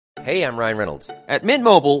Hey, I'm Ryan Reynolds. At Mint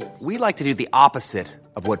Mobile, we like to do the opposite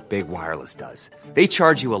of what Big Wireless does. They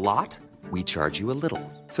charge you a lot, we charge you a little.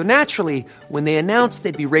 So naturally, when they announced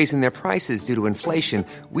they'd be raising their prices due to inflation,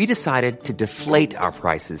 we decided to deflate our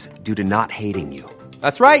prices due to not hating you.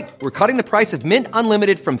 That's right. We're cutting the price of Mint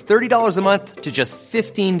Unlimited from $30 a month to just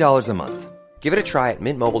 $15 a month. Give it a try at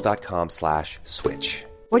mintmobile.com/switch.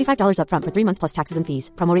 $45 up front for 3 months plus taxes and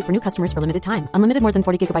fees. Promo rate for new customers for limited time. Unlimited more than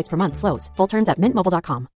 40 gigabytes per month. Slows full terms at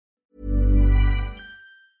mintmobile.com.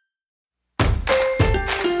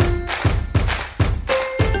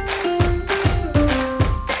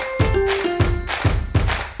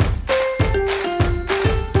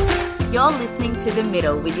 You're listening to The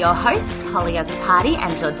Middle with your hosts, Holly as a Party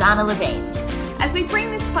and Jordana Levine. As we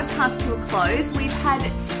bring this podcast to a close, we've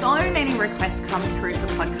had so many requests come through for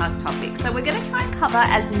podcast topics, so we're going to try and cover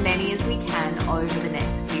as many as we can over the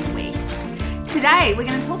next few weeks. Today, we're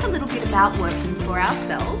going to talk a little bit about working for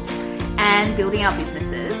ourselves and building our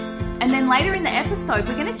businesses. And then later in the episode,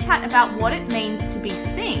 we're going to chat about what it means to be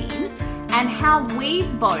seen and how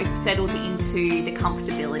we've both settled into the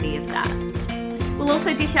comfortability of that. We'll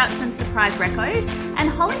also dish out some surprise recos, and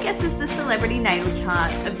Holly guesses the celebrity natal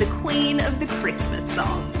chart of the queen of the Christmas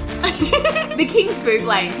song. The King's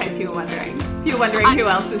Buble, in case you were wondering. If you were wondering who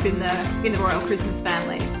else was in the royal Christmas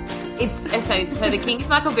family. It's so the King is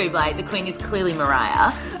Michael Bublé, the Queen is clearly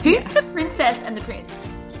Mariah. Who's the princess and the prince?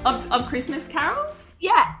 Of Christmas carols?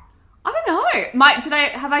 Yeah. I don't know.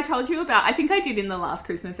 Have I told you about, I think I did in the last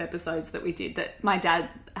Christmas episodes that we did, that my dad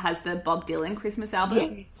has the Bob Dylan Christmas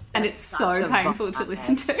album. Yes, and it's so painful to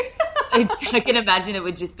listen to. I can imagine it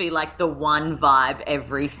would just be like the one vibe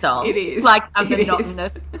every song. It is. Like a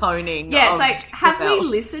monotonous toning. Yeah, it's like, have we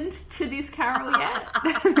listened to this carol yet?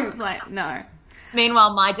 It's like, no.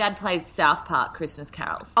 Meanwhile, my dad plays South Park Christmas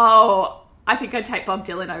carols. Oh, I think I'd take Bob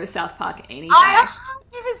Dylan over South Park any day.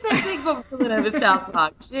 100% take Bob Dylan over South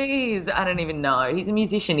Park. Jeez, I don't even know. He's a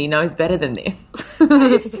musician. He knows better than this.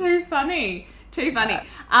 It's too funny. Too funny.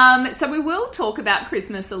 So we will talk about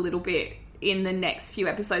Christmas a little bit in the next few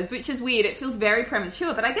episodes, which is weird. It feels very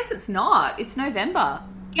premature, but I guess it's not. It's November.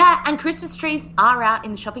 Yeah, and Christmas trees are out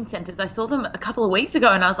in the shopping centres. I saw them a couple of weeks ago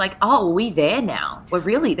and I was like, oh, are we there now? We're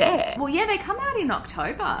really there. Well, yeah, they come out in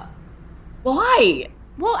October. Why?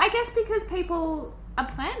 Well, I guess because people are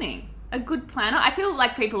planning. A good planner. I feel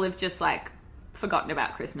like people have just forgotten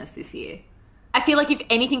about Christmas this year. I feel like if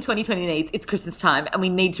anything 2020 needs, it's Christmas time, and we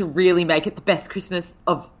need to really make it the best Christmas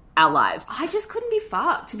of our lives. I just couldn't be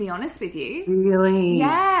fucked, to be honest with you. Really?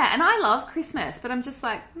 Yeah, and I love Christmas, but I'm just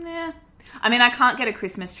like, nah. I mean, I can't get a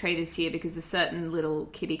Christmas tree this year because a certain little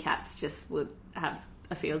kitty cats just would have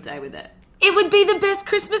a field day with it. It would be the best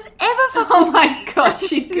Christmas ever for Oh my God,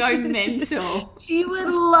 she'd go mental. She would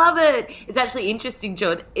love it. It's actually interesting,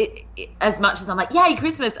 Jord. As much as I'm like, yay,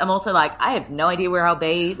 Christmas, I'm also like, I have no idea where I'll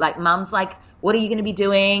be. Like, Mum's like, what are you going to be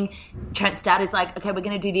doing? Trent's dad is like, okay, we're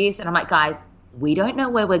going to do this. And I'm like, guys, we don't know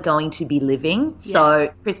where we're going to be living. Yes.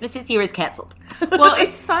 So Christmas this year is cancelled. Well,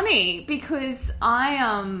 it's funny because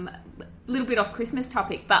a little bit off Christmas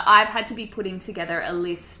topic, but I've had to be putting together a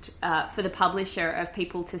list for the publisher of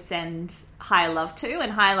people to send Higher Love to,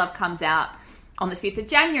 and Higher Love comes out on the 5th of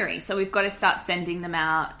January. So we've got to start sending them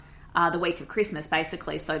out the week of Christmas,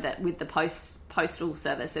 basically, so that with the postal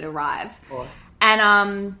service it arrives. Of course.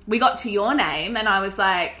 And we got to your name, and I was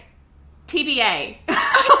like, TBA. I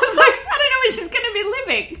was like, I don't know where she's going to be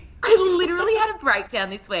living. I literally had a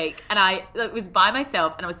breakdown this week, and it was by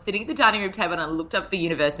myself, and I was sitting at the dining room table, and I looked up the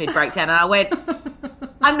universe mid-breakdown, and I went,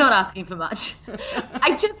 I'm not asking for much.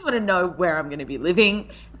 I just want to know where I'm going to be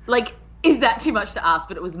living. Like, is that too much to ask?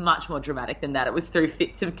 But it was much more dramatic than that. It was through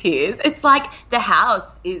fits of tears. It's like the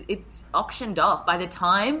house, it's auctioned off. By the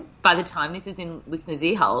time this is in listeners'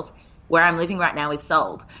 ear holes, where I'm living right now is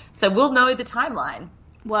sold. So we'll know the timeline.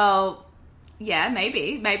 Well, yeah,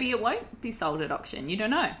 maybe. Maybe it won't be sold at auction. You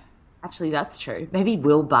don't know. Actually, that's true. Maybe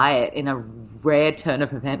we'll buy it in a rare turn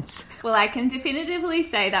of events. Well, I can definitively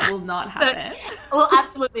say that will not happen. Will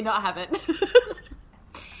absolutely not happen.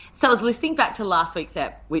 So I was listening back to last week's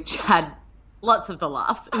ep, which had lots of the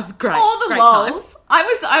laughs. It was great. All the great lols. I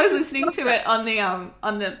was listening to it on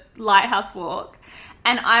the lighthouse walk,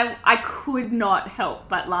 and I could not help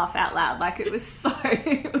but laugh out loud. Like, it was so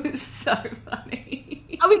funny.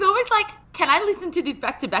 I was always like, can I listen to this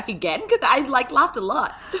back to back again? Because I laughed a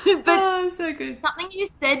lot. But so good. Something you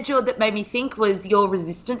said, Jord, that made me think was your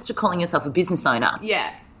resistance to calling yourself a business owner.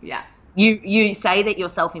 Yeah. You say that you're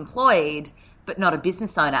self-employed, but not a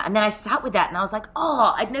business owner. And then I sat with that and I was like,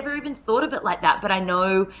 oh, I'd never even thought of it like that. But I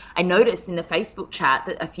noticed in the Facebook chat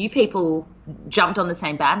that a few people jumped on the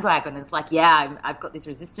same bandwagon. It's like, yeah, I've got this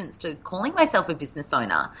resistance to calling myself a business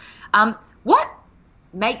owner. What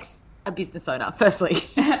makes a business owner, firstly?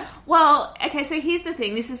 Well, okay, so here's the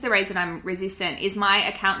thing. This is the reason I'm resistant, is my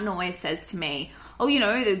accountant always says to me, oh, you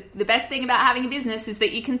know, the best thing about having a business is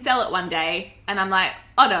that you can sell it one day. And I'm like,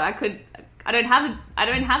 oh no, I don't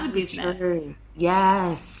have a business. True.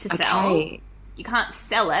 Yes. To sell. Okay. You can't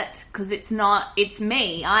sell it because it's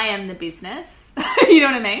me. I am the business. You know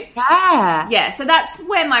what I mean? Yeah. Yeah, so that's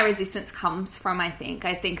where my resistance comes from, I think.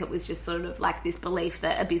 I think it was just sort of like this belief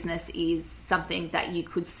that a business is something that you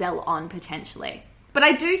could sell on potentially. But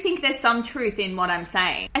I do think there's some truth in what I'm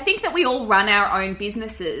saying. I think that we all run our own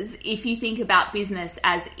businesses if you think about business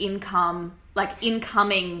as income, like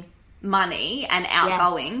incoming money and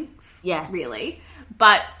outgoings, yes. Really.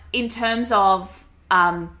 But in terms of,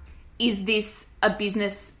 is this a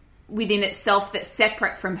business within itself that's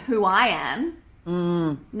separate from who I am?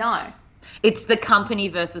 No. It's the company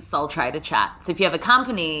versus sole trader chat. So if you have a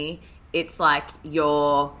company, it's like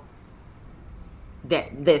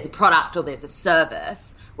there's a product or there's a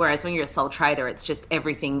service, whereas when you're a sole trader, it's just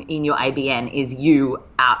everything in your ABN is you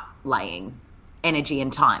outlaying energy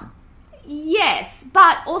and time. Yes,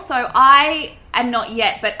 but also I am not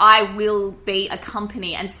yet, but I will be a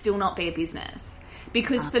company and still not be a business.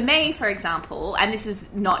 Because for me, for example, and this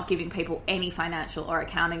is not giving people any financial or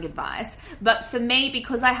accounting advice, but for me,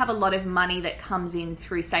 because I have a lot of money that comes in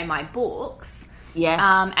through, say, my books, yes,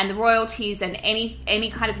 and the royalties and any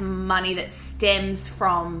kind of money that stems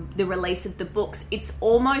from the release of the books, it's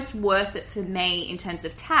almost worth it for me in terms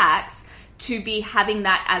of tax to be having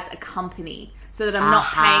that as a company so that I'm not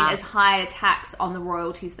paying as high a tax on the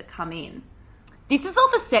royalties that come in. This is all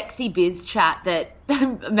the sexy biz chat that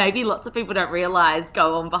maybe lots of people don't realize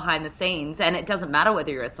go on behind the scenes. And it doesn't matter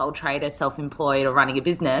whether you're a sole trader, self-employed, or running a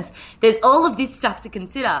business. There's all of this stuff to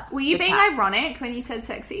consider. Were you being ironic when you said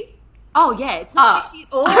sexy? Oh, yeah. It's not sexy at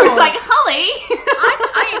all. I was like, Holly.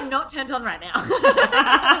 I am not turned on right now.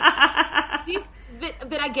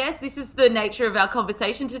 But I guess this is the nature of our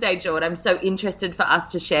conversation today, Jord. I'm so interested for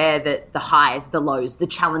us to share the highs, the lows, the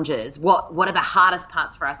challenges. What are the hardest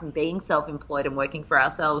parts for us in being self-employed and working for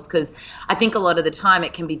ourselves? Because I think a lot of the time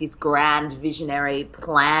it can be this grand visionary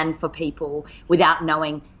plan for people without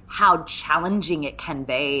knowing how challenging it can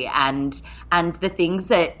be, and the things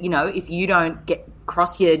that, you know, if you don't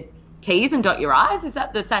cross your T's and dot your I's, is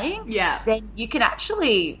that the saying? Yeah. Then you can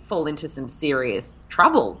actually fall into some serious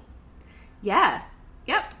trouble. Yeah.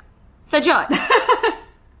 Yep. So, Jo,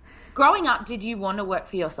 growing up, did you want to work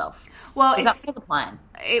for yourself? Well, was that part of the plan?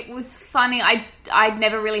 It was funny. I'd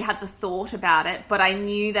never really had the thought about it, but I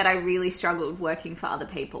knew that I really struggled working for other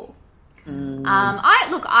people.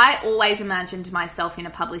 I always imagined myself in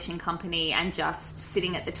a publishing company and just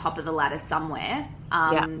sitting at the top of the ladder somewhere,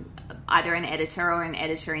 either an editor or an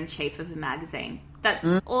editor-in-chief of a magazine. That's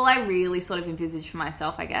all I really sort of envisaged for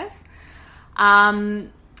myself, I guess.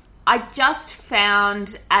 I just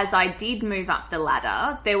found as I did move up the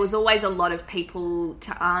ladder, there was always a lot of people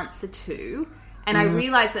to answer to. And I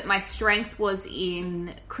realized that my strength was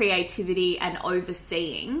in creativity and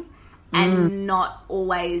overseeing and not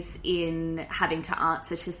always in having to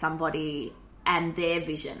answer to somebody and their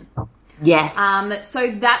vision. Yes.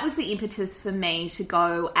 So that was the impetus for me to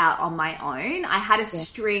go out on my own. I had a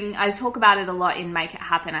string, I talk about it a lot in Make It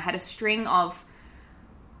Happen. I had a string of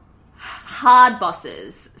hard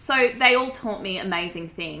bosses. So they all taught me amazing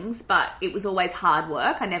things, but it was always hard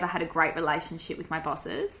work. I never had a great relationship with my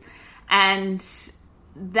bosses. And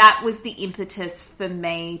that was the impetus for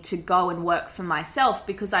me to go and work for myself,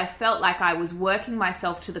 because I felt like I was working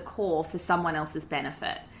myself to the core for someone else's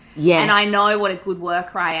benefit. Yes. And I know what a good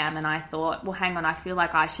worker I am. And I thought, well, hang on, I feel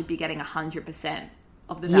like I should be getting 100%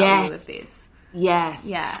 of the value of this. Yes.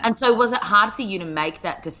 Yeah. And so was it hard for you to make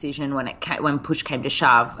that decision when push came to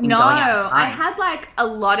shove? No, I had like a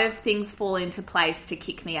lot of things fall into place to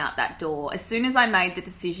kick me out that door. As soon as I made the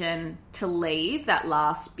decision to leave that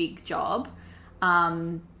last big job,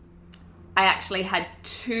 I actually had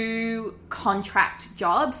 2 contract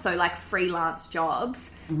jobs, so like freelance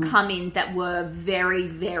jobs, come in that were very,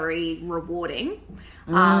 very rewarding,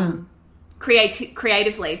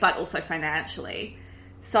 creatively, but also financially.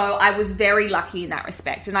 So I was very lucky in that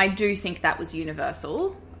respect, and I do think that was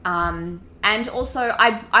universal. And also,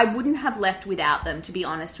 I wouldn't have left without them, to be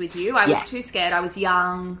honest with you. I was too scared. I was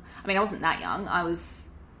young. I mean, I wasn't that young. I was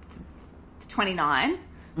 29.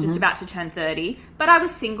 just about to turn 30. But I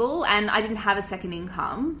was single and I didn't have a second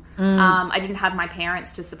income. I didn't have my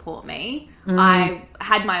parents to support me. I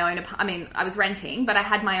had my own, I was renting, but I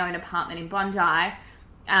had my own apartment in Bondi.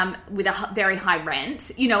 With a very high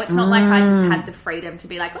rent. You know, it's not like I just had the freedom to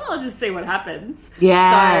be like, oh, I'll just see what happens.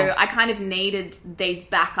 Yeah. So I kind of needed these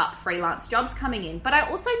backup freelance jobs coming in. But I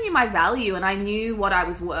also knew my value and I knew what I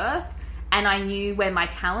was worth and I knew where my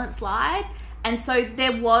talents lied. And so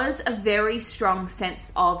there was a very strong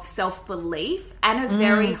sense of self-belief and a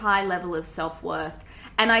very high level of self-worth.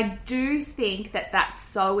 And I do think that that's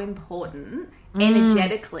so important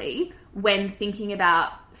energetically when thinking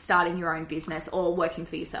about starting your own business or working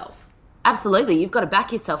for yourself. Absolutely. You've got to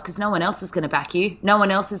back yourself because no one else is going to back you. No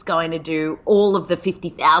one else is going to do all of the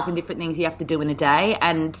 50,000 different things you have to do in a day,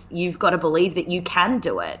 and you've got to believe that you can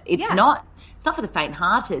do it. It's not for the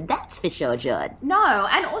faint-hearted, that's for sure, Judd. No,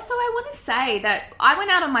 and also I want to say that I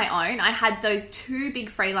went out on my own. I had those 2 big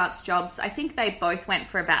freelance jobs. I think they both went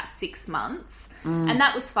for about 6 months, and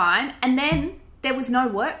that was fine. And then there was no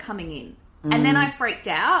work coming in. And then I freaked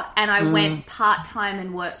out and I went part-time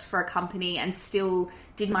and worked for a company and still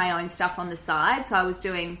did my own stuff on the side. So I was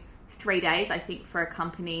doing 3 days, I think, for a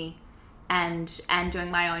company and doing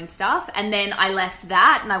my own stuff. And then I left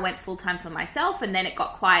that and I went full-time for myself, and then it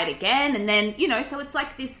got quiet again. And then, you know, so it's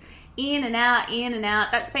like this in and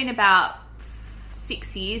out. That's been about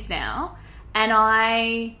 6 years now. And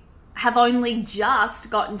I have only just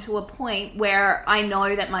gotten to a point where I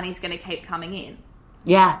know that money's going to keep coming in.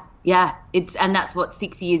 Yeah. Yeah, and that's what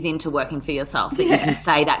 6 years into working for yourself that you can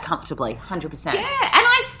say that comfortably, 100%. Yeah, and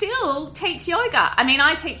I still teach yoga. I mean,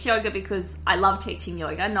 I teach yoga because I love teaching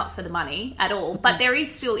yoga, not for the money at all. But there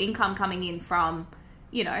is still income coming in from,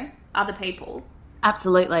 you know, other people.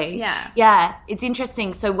 Absolutely. Yeah. Yeah, it's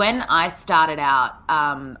interesting. So when I started out,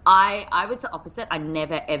 I was the opposite. I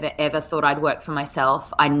never, ever, ever thought I'd work for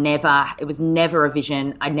myself. It was never a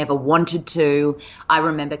vision. I never wanted to. I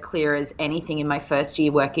remember clear as anything in my first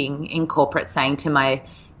year working in corporate saying to my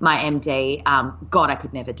MD, God, I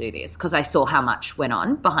could never do this, because I saw how much went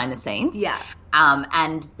on behind the scenes. Yeah.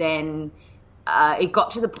 And then it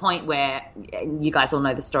got to the point where, you guys all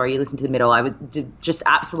know the story, you listen to the middle, I just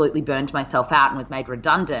absolutely burned myself out and was made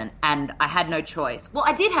redundant, and I had no choice. Well,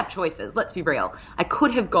 I did have choices, let's be real. I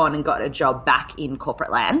could have gone and got a job back in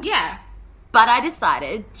corporate land. Yeah. But I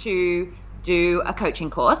decided to do a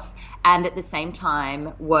coaching course and at the same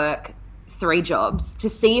time work 3 jobs to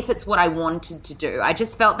see if it's what I wanted to do. I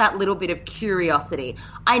just felt that little bit of curiosity.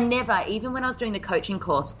 I never, even when I was doing the coaching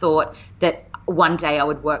course, thought that one day I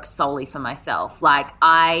would work solely for myself. Like,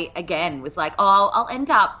 I, again, was like, oh, I'll end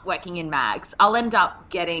up working in mags. I'll end up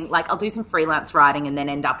getting, like, I'll do some freelance writing and then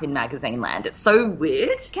end up in magazine land. It's so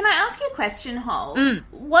weird. Can I ask you a question, Hol?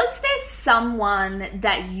 Was there someone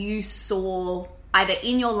that you saw either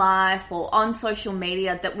in your life or on social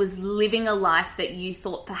media that was living a life that you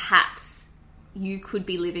thought perhaps you could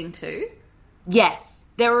be living too? Yes.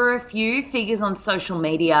 There were a few figures on social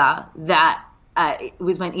media that it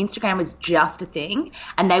was when Instagram was just a thing,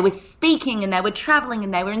 and they were speaking and they were traveling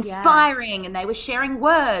and they were inspiring and they were sharing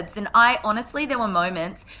words. And I honestly, there were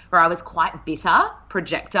moments where I was quite bitter,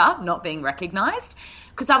 projector, not being recognized,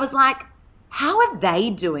 because I was like, how are they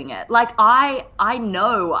doing it? Like, I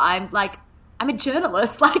know I'm a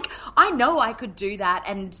journalist. Like, I know I could do that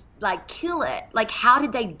and, like, kill it. Like, how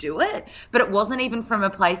did they do it? But it wasn't even from a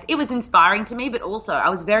place. It was inspiring to me, but also I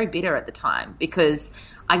was very bitter at the time because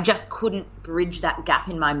I just couldn't bridge that gap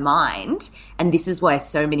in my mind. And this is why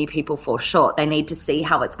so many people fall short. They need to see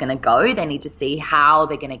how it's going to go. They need to see how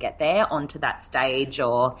they're going to get there onto that stage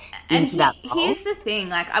or into that role. Here's the thing.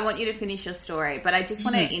 Like, I want you to finish your story, but I just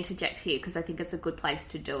want to interject here because I think it's a good place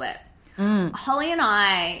to do it. Holly and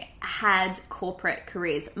I had corporate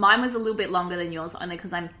careers. Mine was a little bit longer than yours, only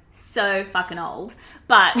because I'm so fucking old.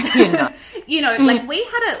 But you know, like we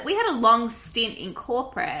had a long stint in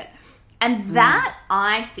corporate, and that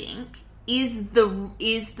I think is the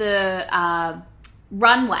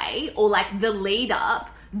runway, or like the lead up,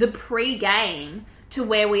 the pre-game to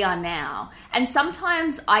where we are now. And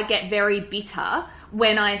sometimes I get very bitter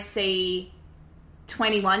when I see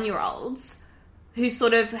 21-year-olds who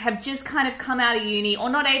sort of have just kind of come out of uni, or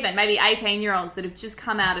not even, maybe 18-year-olds that have just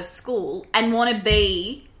come out of school and want to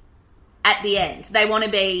be at the end. They want to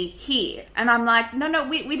be here. And I'm like, no,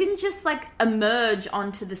 we didn't just like emerge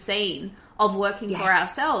onto the scene of working for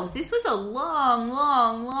ourselves. This was a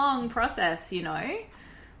long process, you know?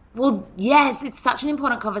 Well, yes, it's such an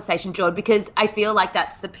important conversation, Jord, because I feel like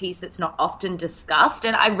that's the piece that's not often discussed.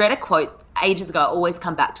 And I read a quote ages ago, I always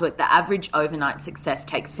come back to it. The average overnight success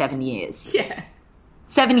takes 7 years. Yeah.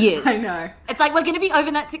 7 years. I know. It's like we're going to be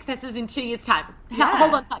overnight successes in 2 years' time. Yeah.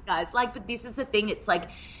 Hold on tight, guys. Like, but this is the thing. It's like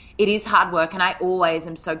it is hard work, and I always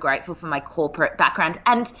am so grateful for my corporate background.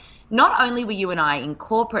 And not only were you and I in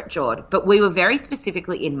corporate, Jord, but we were very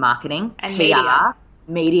specifically in marketing, and PR,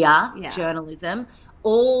 media, yeah. journalism,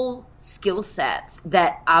 all skill sets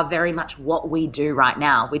that are very much what we do right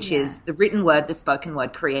now, which is the written word, the spoken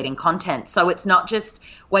word, creating content. So it's not just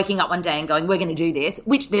waking up one day and going, we're going to do this,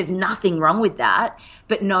 which there's nothing wrong with that,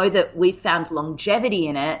 but know that we've found longevity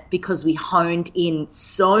in it because we honed in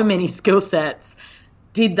so many skill sets,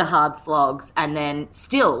 did the hard slogs, and then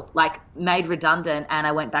still like made redundant. And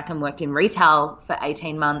I went back and worked in retail for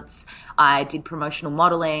 18 months. I did promotional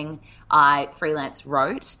modeling. I freelance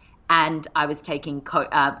wrote. And I was taking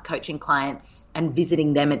coaching clients and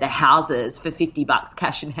visiting them at their houses for $50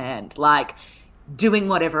 cash in hand, like doing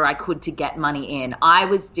whatever I could to get money in. I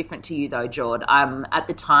was different to you though, Jord. At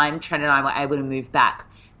the time, Trent and I were able to move back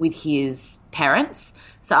with his parents.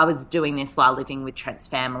 So I was doing this while living with Trent's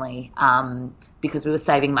family because we were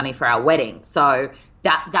saving money for our wedding. So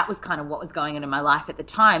that was kind of what was going on in my life at the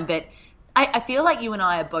time. But I feel like you and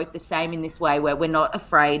I are both the same in this way where we're not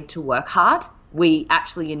afraid to work hard. We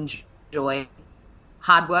actually enjoy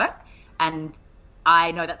hard work, and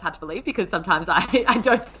I know that's hard to believe because sometimes I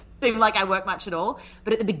don't seem like I work much at all.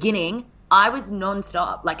 But at the beginning, I was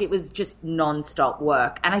nonstop. Like it was just nonstop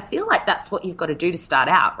work. And I feel like that's what you've got to do to start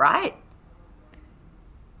out, right?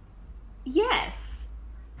 Yes.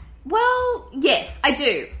 Well, yes, I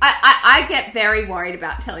do. I get very worried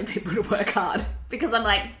about telling people to work hard because I'm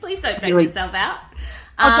like, please don't burn yourself out.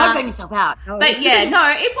 Oh, don't burn yourself out. No. But yeah, no,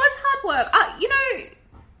 it was hard work.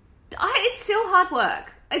 It's still hard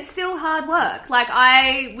work. It's still hard work. Like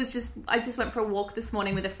I just went for a walk this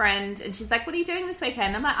morning with a friend, and she's like, "What are you doing this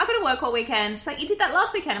weekend?" I'm like, "I'm going to work all weekend." She's like, "You did that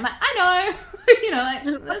last weekend." I'm like, "I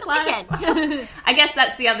know." That's life. I guess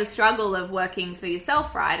that's the other struggle of working for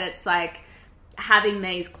yourself, right? It's like having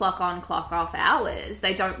these clock on, clock off hours.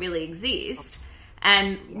 They don't really exist.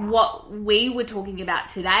 And what we were talking about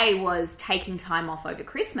today was taking time off over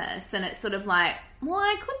Christmas. And it's sort of like, well,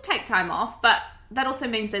 I could take time off, but that also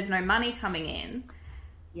means there's no money coming in.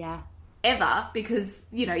 Yeah. Ever, because,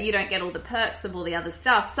 you don't get all the perks of all the other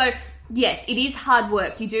stuff. So, yes, it is hard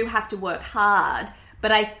work. You do have to work hard.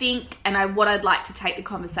 But I think, what I'd like to take the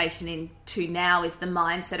conversation into now is the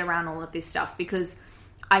mindset around all of this stuff, because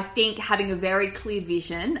I think having a very clear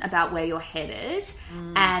vision about where you're headed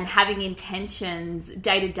and having intentions,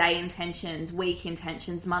 day-to-day intentions, week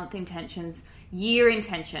intentions, month intentions, year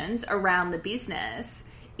intentions around the business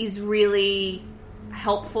is really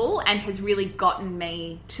helpful and has really gotten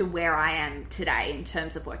me to where I am today in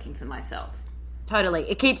terms of working for myself. Totally.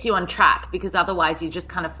 It keeps you on track because otherwise you're just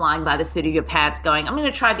kind of flying by the seat of your pants going, I'm going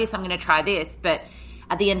to try this, I'm going to try this. But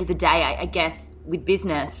at the end of the day, I guess with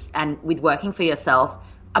business and with working for yourself,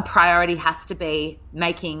 a priority has to be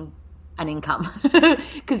making an income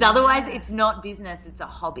because otherwise it's not business, it's a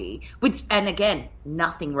hobby, and again,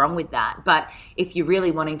 nothing wrong with that. But if you're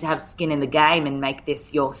really wanting to have skin in the game and make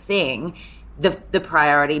this your thing, the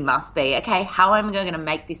priority must be, okay, how am I going to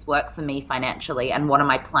make this work for me financially, and what are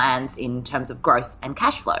my plans in terms of growth and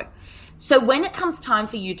cash flow? So when it comes time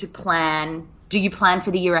for you to plan, do you plan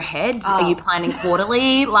for the year ahead? Are you planning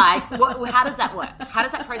quarterly? Like, how does that work? How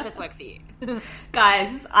does that process work for you?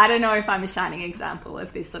 Guys, I don't know if I'm a shining example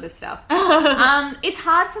of this sort of stuff. It's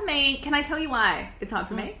hard for me. Can I tell you why it's hard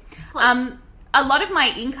for me? A lot of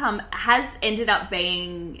my income has ended up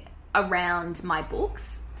being around my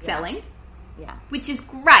books selling. Yeah. Which is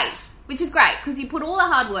great because you put all the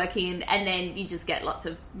hard work in and then you just get lots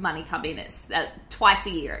of money come in. It's twice a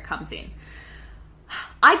year it comes in.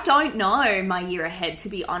 I don't know my year ahead, to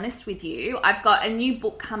be honest with you. I've got a new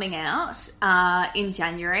book coming out in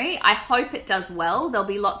January. I hope it does well. There'll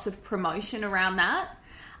be lots of promotion around that.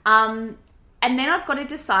 And then I've got to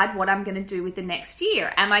decide what I'm going to do with the next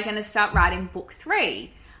year. Am I going to start writing book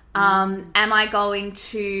 3? Am I going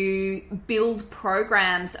to build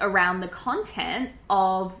programs around the content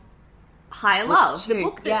of Higher Love, the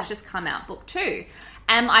book that's just come out, book 2?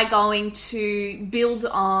 Am I going to build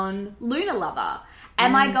on Lunar Lover?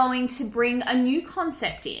 Am I going to bring a new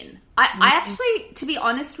concept in? I actually, to be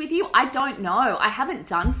honest with you, I don't know. I haven't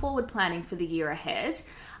done forward planning for the year ahead.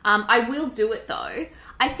 I will do it though.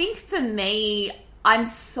 I think for me, I'm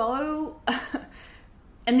so,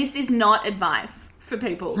 and this is not advice for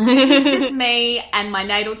people. This is just me and my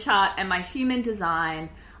natal chart and my human design.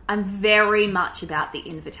 I'm very much about the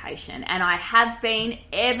invitation, and I have been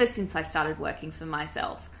ever since I started working for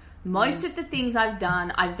myself. Most of the things I've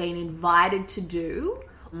done, I've been invited to do,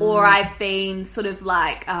 or I've been sort of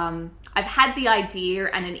like, I've had the idea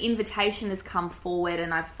and an invitation has come forward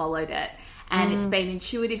and I've followed it. And it's been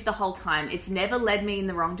intuitive the whole time. It's never led me in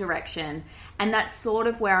the wrong direction. And that's sort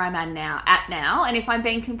of where I'm at now. And if I'm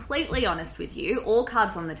being completely honest with you, all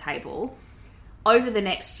cards on the table, over the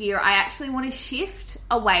next year, I actually want to shift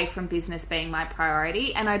away from business being my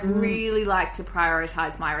priority. And I'd really like to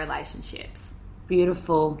prioritize my relationships.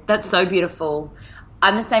 Beautiful. That's so beautiful.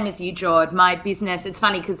 I'm the same as you, George. My business, it's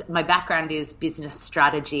funny because my background is business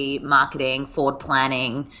strategy, marketing, forward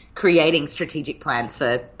planning, creating strategic plans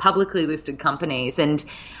for publicly listed companies. And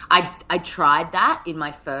I tried that in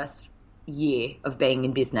my first year of being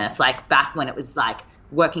in business, like back when it was like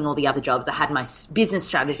working all the other jobs. I had my business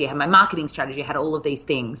strategy, I had my marketing strategy, I had all of these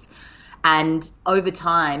things. And over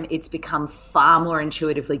time, it's become far more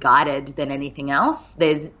intuitively guided than anything else.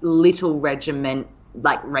 There's little regimented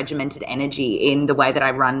energy in the way that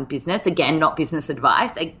I run business. Again, not business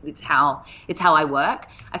advice. It's how I work.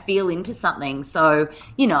 I feel into something. So,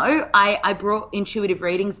 I brought intuitive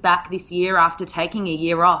readings back this year after taking a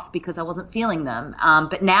year off because I wasn't feeling them.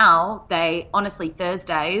 But now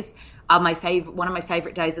Thursdays are one of my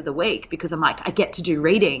favorite days of the week because I'm like, I get to do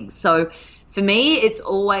readings. So for me, it's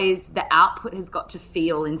always the output has got to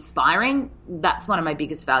feel inspiring. That's one of my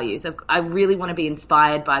biggest values. I really want to be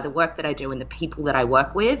inspired by the work that I do and the people that I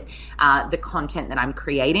work with, the content that I'm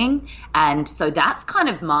creating. And so that's kind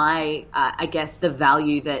of my, I guess, the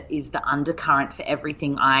value that is the undercurrent for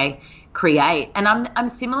everything I create. And I'm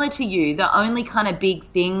similar to you. The only kind of big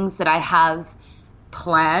things that I have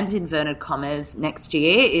planned, inverted commas, next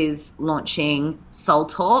year is launching Soul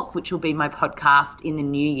Talk, which will be my podcast in the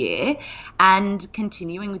new year, and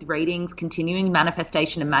continuing with readings, continuing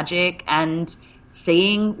manifestation and magic, and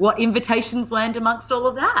seeing what invitations land amongst all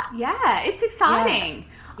of that. Yeah, it's exciting.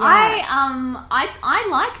 Yeah. I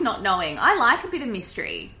like not knowing. I like a bit of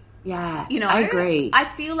mystery. Yeah, I agree. I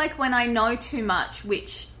feel like when I know too much,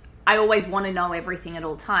 which I always want to know everything at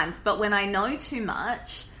all times, but when I know too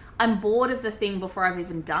much, I'm bored of the thing before I've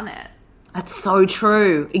even done it. That's so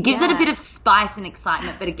true. It gives it a bit of spice and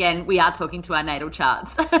excitement, but again, we are talking to our natal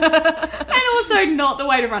charts. And also not the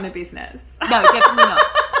way to run a business. No, definitely not.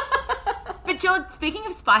 But George, speaking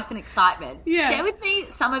of spice and excitement, share with me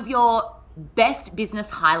some of your best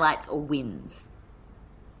business highlights or wins.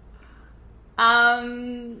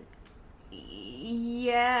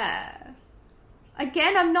 Yeah.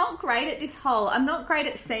 Again, I'm not great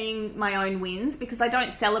at seeing my own wins because I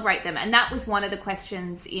don't celebrate them. And that was one of the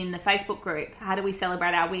questions in the Facebook group. How do we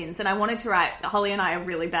celebrate our wins? And I wanted to write, Holly and I are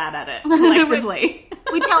really bad at it collectively.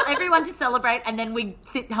 We tell everyone to celebrate and then we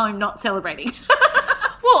sit home not celebrating.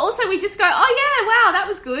 Well, also we just go, oh yeah, wow, that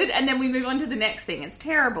was good. And then we move on to the next thing. It's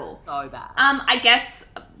terrible. So bad. I guess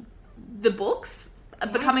the books,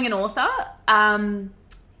 becoming an author.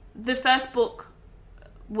 The first book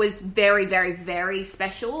was very, very, very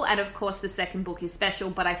special. And of course the second book is special,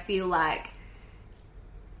 but I feel like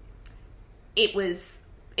it's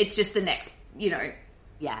just the next,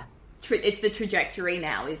 it's the trajectory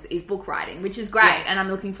now is book writing, which is great. Yeah. And I'm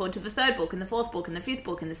looking forward to the third book and the fourth book and the fifth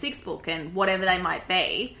book and the sixth book and whatever they might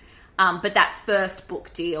be. But that first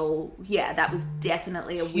book deal, that was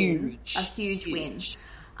definitely a win, a huge win.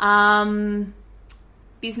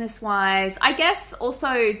 Business-wise, I guess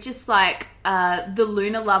also just like the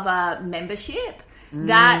Lunar Lover membership,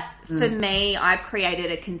 that for me, I've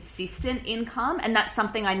created a consistent income, and that's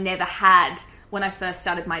something I never had when I first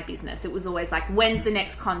started my business. It was always like, when's the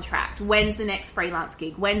next contract? When's the next freelance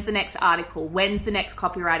gig? When's the next article? When's the next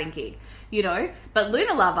copywriting gig? But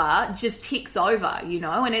Lunar Lover just ticks over,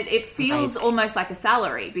 and it feels almost like a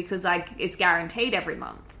salary because it's guaranteed every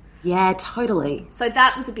month. Yeah, totally. So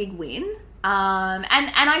that was a big win. And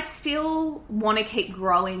I still want to keep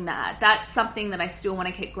growing that. That's something that I still want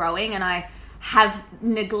to keep growing, and I have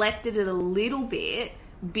neglected it a little bit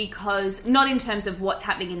because, not in terms of what's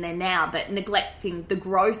happening in there now, but neglecting the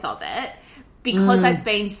growth of it because I've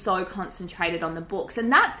been so concentrated on the books.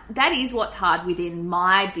 And that is what's hard within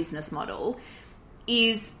my business model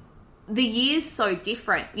is the year's so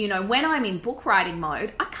different. When I'm in book writing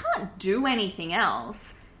mode, I can't do anything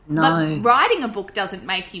else. No. But writing a book doesn't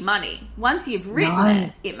make you money. Once you've written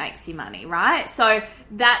it, it makes you money, right? So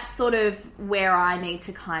that's sort of where I need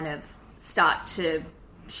to kind of start to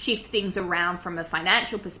shift things around from a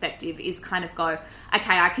financial perspective, is kind of go,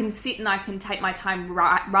 okay, I can sit and I can take my time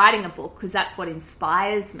writing a book because that's what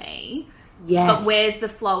inspires me. Yes. But where's the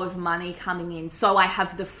flow of money coming in? So I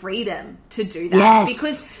have the freedom to do that. Yes.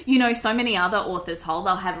 Because, you know, so many other authors hold,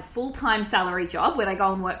 they'll have a full-time salary job where they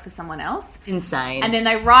go and work for someone else. It's insane. And then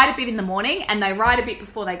they write a bit in the morning and they write a bit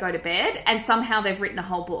before they go to bed, and somehow they've written a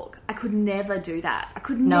whole book. I could never do that. I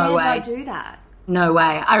could never do that. No way.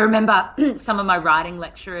 I remember some of my writing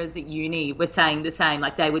lecturers at uni were saying the same.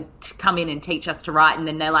 Like, they would come in and teach us to write, and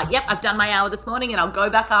then they're like, yep, I've done my hour this morning and I'll go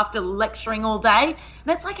back after lecturing all day. And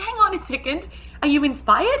it's like, hang on a second. Are you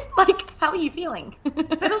inspired? Like, how are you feeling?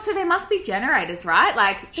 But also there must be generators, right?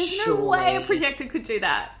 Like, there's no way a projector could do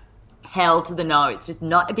that. Hell to the no. It's just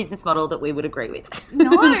not a business model that we would agree with. No,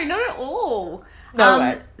 not at all. No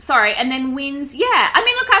way. Sorry, and then wins, yeah. I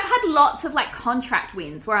mean, look, I've had lots of, like, contract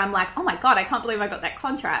wins where I'm like, oh my God, I can't believe I got that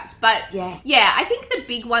contract. But, yes. Yeah, I think the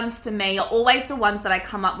big ones for me are always the ones that I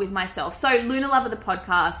come up with myself. So, Luna Lover the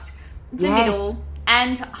podcast, the middle,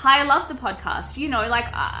 and Higher Love the podcast. You know,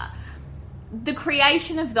 like, the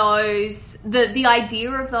creation of those, the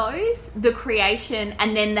idea of those, the creation,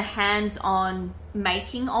 and then the hands-on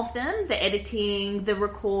making of them, the editing, the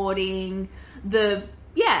recording, they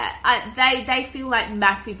feel like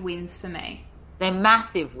massive wins for me. They're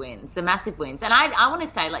massive wins. And I want to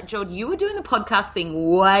say, like, Jordan, you were doing the podcast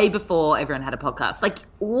thing way before everyone had a podcast. Like,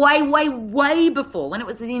 way before, when it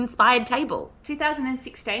was the Inspired Table.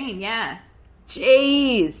 2016, yeah.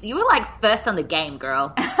 Jeez, you were like first on the game,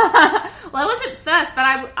 girl. Well, I wasn't first, but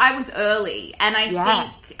I was early. And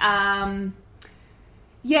I think...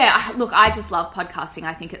 look, I just love podcasting.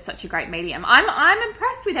 I think it's such a great medium. I'm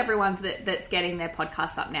impressed with everyone's that's getting their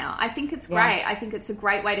podcasts up now. I think it's great. Yeah. I think it's a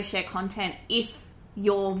great way to share content if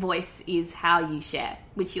your voice is how you share,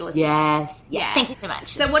 which yours is. Yes. Yeah. Thank you so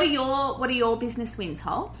much. So what are your business wins,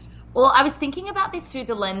 Hol? Well, I was thinking about this through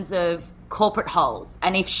the lens of corporate holes,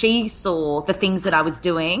 and if she saw the things that I was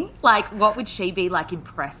doing, like, what would she be, like,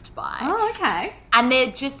 impressed by? Oh, okay. And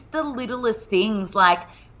they're just the littlest things, like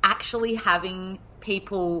actually having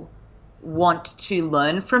people want to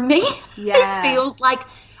learn from me. Yeah. It feels like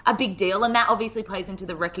a big deal, and that obviously plays into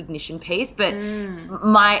the recognition piece, but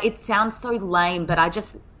it sounds so lame, but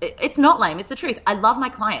it's not lame, it's the truth. I love my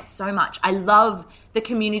clients so much. I love the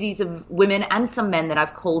communities of women and some men that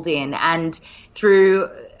I've called in, and through,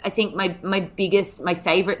 I think my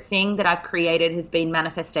favorite thing that I've created has been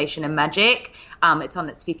manifestation and magic. It's on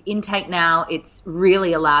its 5th intake now. It's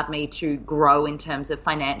really allowed me to grow in terms of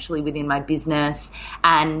financially within my business,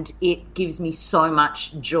 and it gives me so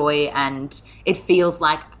much joy, and it feels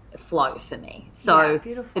like flow for me. So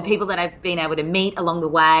the people that I've been able to meet along the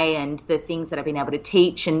way, and the things that I've been able to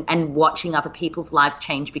teach, and watching other people's lives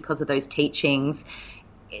change because of those teachings,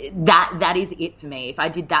 that is it for me. If I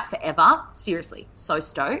did that forever, seriously, so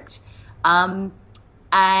stoked.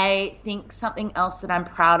 I think something else that I'm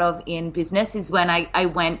proud of in business is when I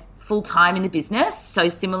went full-time in the business. So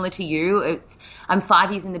similar to you, I'm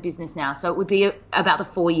 5 years in the business now, so it would be about the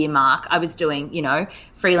 4-year mark. I was doing,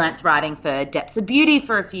 freelance writing for Depths of Beauty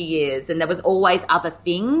for a few years, and there was always other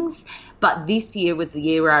things. But this year was the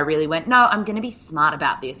year where I really went, no, I'm going to be smart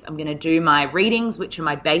about this. I'm going to do my readings, which are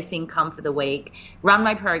my base income for the week, run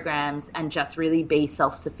my programs, and just really be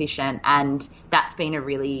self-sufficient. And that's been a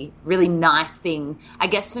really, really nice thing. I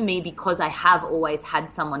guess for me, because I have always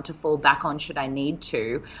had someone to fall back on should I need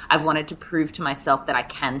to, I've wanted to prove to myself that I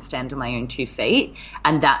can stand on my own 2 feet.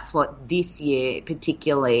 And that's what this year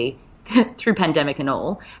particularly, through pandemic and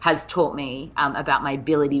all, has taught me about my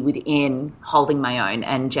ability within holding my own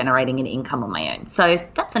and generating an income on my own. So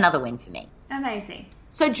that's another win for me. Amazing.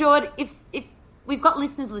 So, Jord, if we've got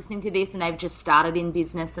listeners listening to this and they've just started in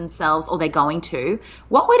business themselves, or they're going to,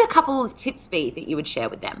 what would a couple of tips be that you would share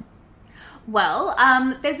with them? Well,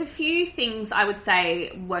 there's a few things I would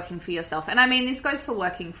say working for yourself. And I mean, this goes for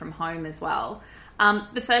working from home as well.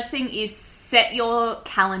 The first thing is set your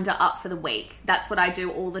calendar up for the week. That's what I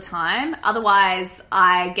do all the time. Otherwise,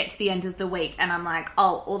 I get to the end of the week and I'm like,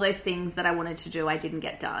 oh, all those things that I wanted to do, I didn't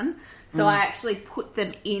get done. So I actually put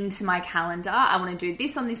them into my calendar. I want to do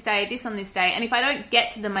this on this day, this on this day. And if I don't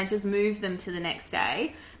get to them, I just move them to the next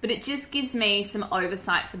day. But it just gives me some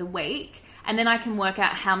oversight for the week. And then I can work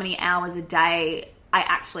out how many hours a day I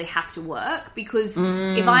actually have to work, because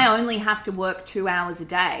if I only have to work 2 hours a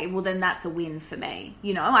day, well, then that's a win for me.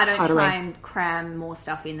 I don't try and cram more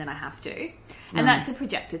stuff in than I have to. And that's a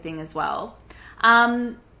projector thing as well.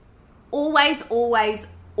 Always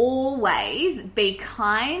be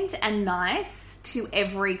kind and nice to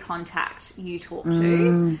every contact you talk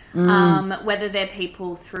to, whether they're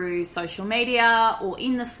people through social media or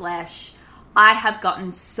in the flesh. I have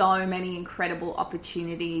gotten so many incredible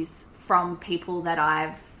opportunities from people that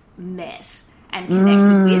I've met and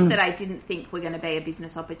connected with that I didn't think were going to be a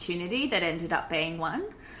business opportunity that ended up being one.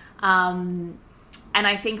 And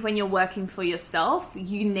I think when you're working for yourself,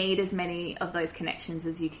 you need as many of those connections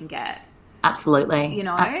as you can get. Absolutely. You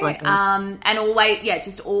know, absolutely. And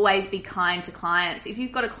always be kind to clients. If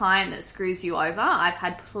you've got a client that screws you over, I've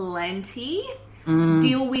had plenty,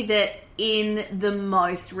 deal with it in the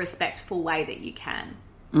most respectful way that you can.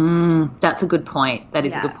 That's a good point. That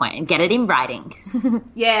is a good point. And get it in writing.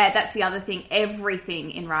 Yeah, that's the other thing.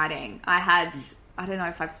 Everything in writing. I don't know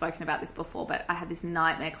if I've spoken about this before, but I had this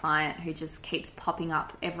nightmare client who just keeps popping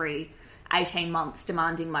up every 18 months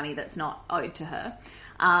demanding money that's not owed to her.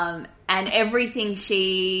 And everything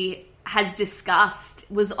she has discussed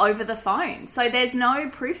was over the phone. So there's no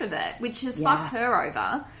proof of it, which has fucked her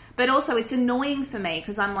over. But also it's annoying for me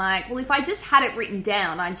because I'm like, well, if I just had it written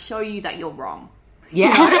down, I'd show you that you're wrong.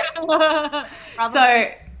 Yeah. So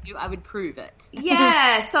I would prove it.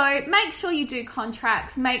 Yeah. So make sure you do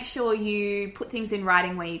contracts. Make sure you put things in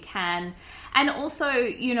writing where you can. And also,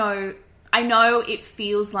 you know, I know it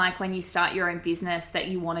feels like when you start your own business that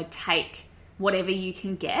you want to take whatever you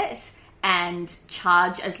can get and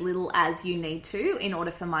charge as little as you need to in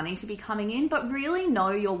order for money to be coming in, but really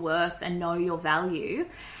know your worth and know your value.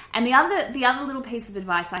 And the other little piece of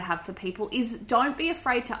advice I have for people is don't be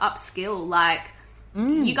afraid to upskill. Like,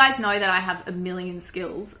 you guys know that I have a million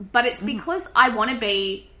skills, but it's because I want to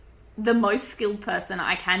be the most skilled person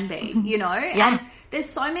I can be, you know? Yeah. And there's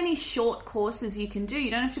so many short courses you can do.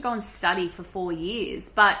 You don't have to go and study for 4 years,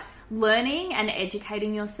 but learning and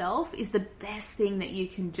educating yourself is the best thing that you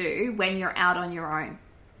can do when you're out on your own.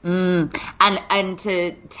 And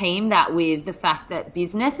to team that with the fact that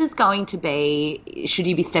business is going to be, should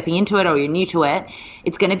you be stepping into it or you're new to it,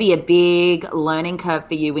 it's going to be a big learning curve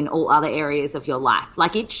for you in all other areas of your life.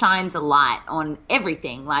 Like, it shines a light on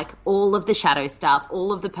everything, like all of the shadow stuff,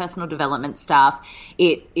 all of the personal development stuff.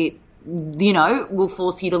 It you know, will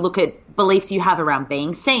force you to look at beliefs you have around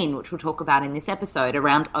being seen, which we'll talk about in this episode,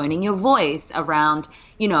 around owning your voice, around,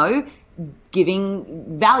 you know,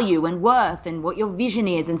 giving value and worth and what your vision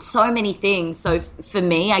is and so many things. So for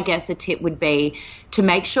me, I guess a tip would be to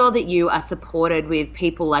make sure that you are supported with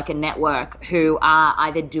people like a network who are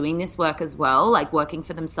either doing this work as well, like working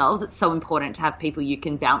for themselves. It's so important to have people you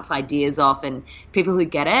can bounce ideas off and people who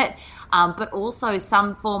get it. But also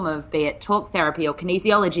some form of, be it talk therapy or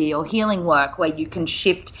kinesiology or healing work, where you can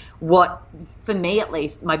shift what, for me at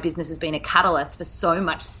least, my business has been a catalyst for so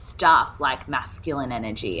much stuff like masculine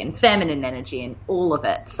energy and feminine energy and all of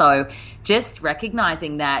it. So just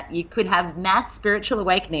recognizing that you could have mass spiritual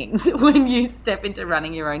awakenings when you step into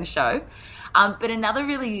running your own show. But another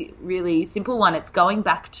really, really simple one, it's going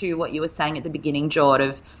back to what you were saying at the beginning, Jord,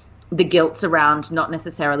 of the guilt around not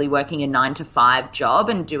necessarily working a 9-to-5 job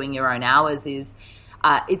and doing your own hours is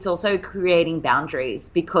it's also creating boundaries,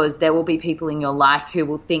 because there will be people in your life who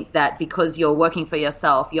will think that because you're working for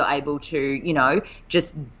yourself, you're able to, you know,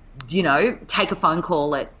 just, you know, take a phone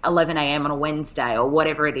call at 11 a.m. on a Wednesday or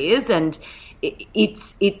whatever it is. And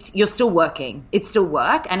it's you're still working. It's still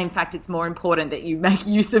work. And in fact, it's more important that you make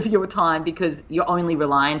use of your time, because you're only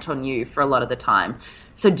reliant on you for a lot of the time.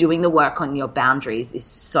 So doing the work on your boundaries is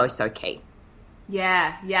so, so key.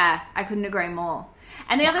 Yeah, I couldn't agree more.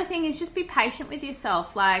 And the other thing is just be patient with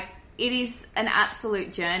yourself. Like, it is an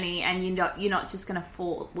absolute journey, and you're not just going to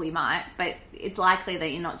fall. Well, you might, but it's likely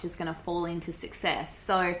that you're not just going to fall into success.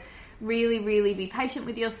 So really, really be patient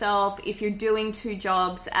with yourself. If you're doing 2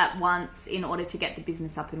 jobs at once in order to get the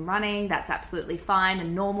business up and running, that's absolutely fine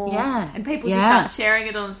and normal. Yeah. And people just aren't sharing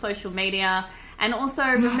it on social media. And also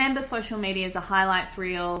remember, social media is a highlights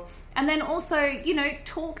reel. And then also, you know,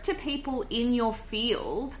 talk to people in your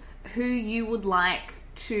field who you would like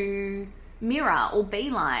to mirror or be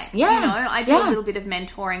like. Yeah. You know, I do a little bit of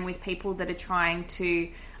mentoring with people that are trying to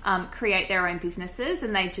create their own businesses,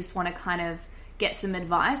 and they just want to kind of get some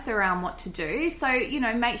advice around what to do. So, you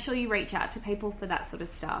know, make sure you reach out to people for that sort of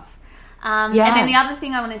stuff. And then the other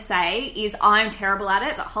thing I want to say is, I'm terrible at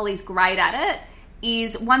it, but Holly's great at it,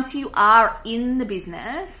 is once you are in the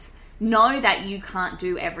business, know that you can't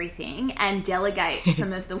do everything and delegate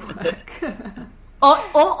some of the work.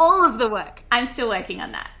 all of the work. I'm still working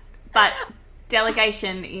on that, but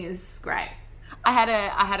delegation is great. I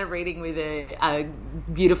had a reading with a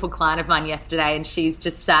beautiful client of mine yesterday, and she's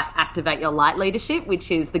just sat Activate Your Light Leadership, which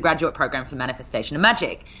is the graduate program for manifestation and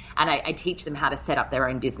magic. And I teach them how to set up their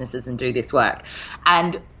own businesses and do this work.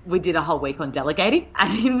 And we did a whole week on delegating.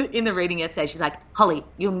 And in the reading yesterday, she's like, Holly,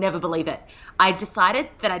 you'll never believe it. I decided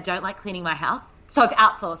that I don't like cleaning my house. so I've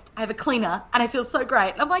outsourced. I have a cleaner and I feel so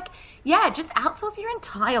great. And I'm like, yeah, just outsource your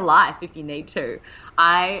entire life if you need to.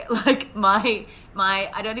 I like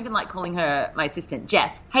I don't even like calling her my assistant,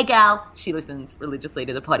 Jess. Hey, gal. She listens religiously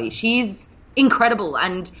to the potty. She's incredible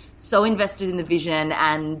and so invested in the vision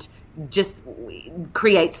and just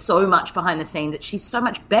creates so much behind the scenes that she's so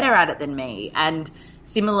much better at it than me. And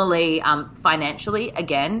similarly, financially,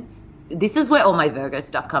 again, this is where all my Virgo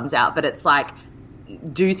stuff comes out, but it's like,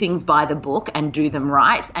 do things by the book and do them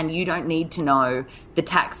right, and you don't need to know the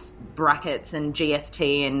tax brackets and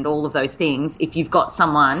GST and all of those things if you've got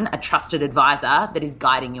someone, a trusted advisor, that is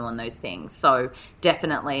guiding you on those things. So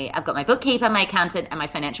definitely I've got my bookkeeper, my accountant, and my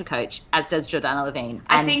financial coach, as does Jordana Levine.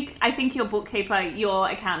 And I think your bookkeeper, your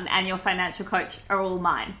accountant, and your financial coach are all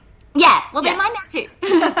mine. Yeah, well, they're mine now too.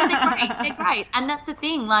 They're great. And that's the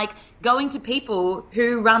thing, like going to people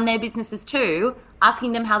who run their businesses too,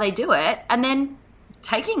 asking them how they do it, and then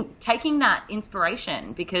taking that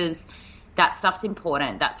inspiration, because that stuff's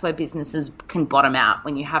important. That's where businesses can bottom out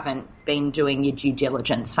when you haven't been doing your due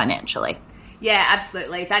diligence financially. Yeah,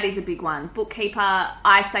 absolutely. That is a big one. Bookkeeper,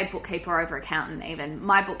 I say bookkeeper over accountant even.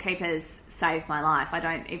 My bookkeepers saved my life. I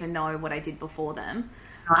don't even know what I did before them.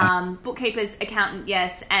 Bookkeepers, accountant,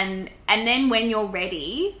 yes. And then when you're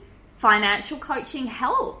ready, financial coaching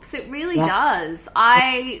helps. It really does.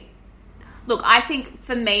 Look, I think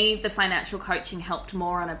for me, the financial coaching helped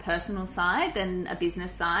more on a personal side than a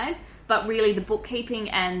business side. But really, the bookkeeping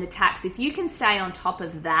and the tax, if you can stay on top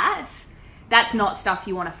of that, that's not stuff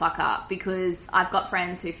you want to fuck up, because I've got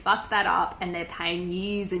friends who fucked that up and they're paying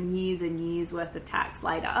years and years and years worth of tax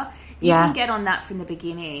later. If you can get on that from the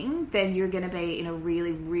beginning, then you're going to be in a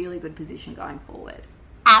really, really good position going forward.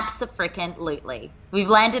 Abso-freaking-lutely. We've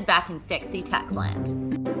landed back in sexy tax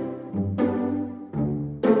land.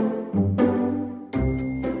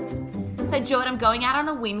 So, Jordan, I'm going out on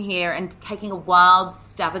a whim here and taking a wild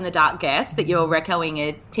stab in the dark guess that you're reccoing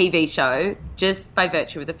a TV show just by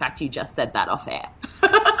virtue of the fact you just said that off air.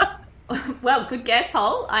 Well, good guess,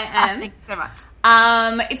 Hol. I am. Thank you so much.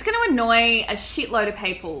 It's going to annoy a shitload of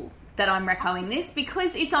people that I'm reccoing this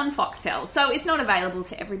because it's on Foxtel, so it's not available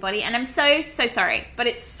to everybody, and I'm so sorry, but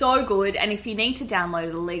it's so good, and if you need to download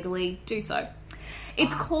it illegally, do so.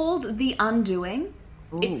 It's called The Undoing.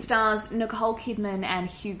 Ooh. It stars Nicole Kidman and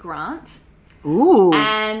Hugh Grant. Ooh.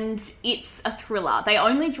 And it's a thriller. They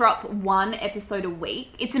only drop one episode a week.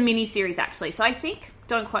 It's a mini-series, actually. So I think,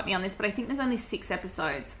 don't quote me on this, but I think there's only 6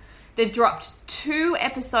 episodes. They've dropped 2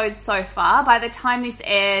 episodes so far. By the time this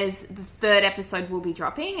airs, the 3rd episode will be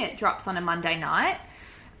dropping. It drops on a Monday night.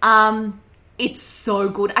 It's so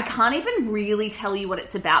good. I can't even really tell you what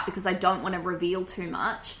it's about because I don't want to reveal too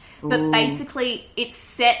much. But basically, it's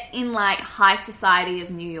set in, like, high society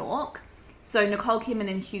of New York. So Nicole Kidman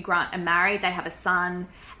and Hugh Grant are married. They have a son.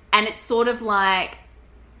 And it's sort of like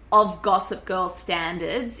of Gossip Girl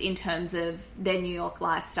standards in terms of their New York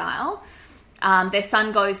lifestyle. Their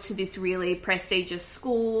son goes to this really prestigious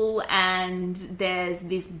school, and there's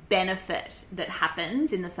this benefit that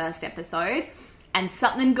happens in the first episode. And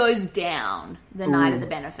something goes down the night of the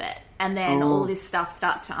benefit. And then all this stuff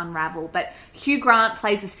starts to unravel. But Hugh Grant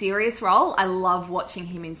plays a serious role. I love watching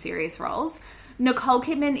him in serious roles. Nicole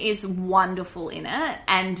Kidman is wonderful in it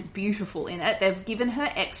and beautiful in it. They've given her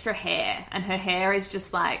extra hair, and her hair is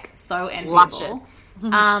just, like, so enviable. Luscious.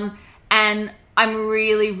 And I'm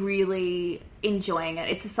really, really enjoying it.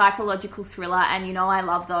 It's a psychological thriller, and you know I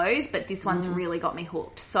love those, but this one's really got me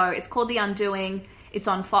hooked. So it's called The Undoing. It's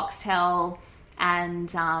on Foxtel.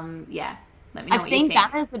 And, let me know I've what you seen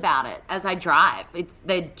think. banners about it as I drive.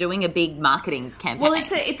 They're doing a big marketing campaign. Well,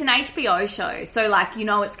 it's an HBO show, so, like, you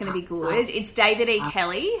know it's going to be good. It's David E.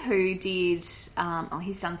 Kelly, who did, he's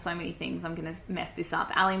done so many things. I'm going to mess this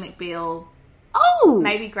up. Ally McBeal.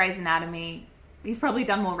 Maybe Grey's Anatomy. He's probably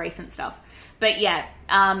done more recent stuff. But, yeah,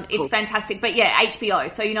 it's fantastic. But, yeah, HBO,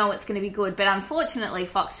 so you know it's going to be good. But, unfortunately,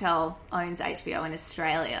 Foxtel owns HBO in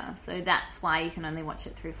Australia, so that's why you can only watch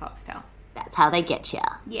it through Foxtel. That's how they get you.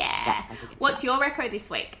 Yeah. What's your reco this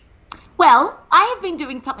week? Well, I have been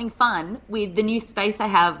doing something fun with the new space I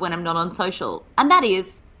have when I'm not on social. And that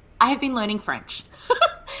is, I have been learning French.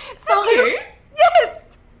 Have you?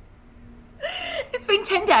 Yes. It's been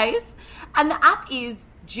 10 days. And the app is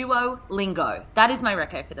Duolingo. That is my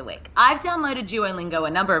reco for the week. I've downloaded Duolingo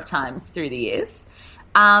a number of times through the years.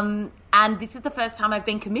 And this is the first time I've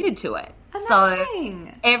been committed to it.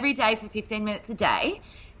 Amazing. So every day for 15 minutes a day.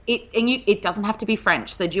 It doesn't have to be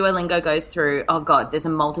French. So Duolingo goes through, there's a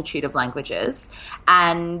multitude of languages.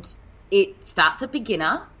 And it starts at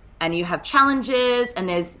beginner, and you have challenges,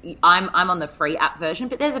 and I'm on the free app version,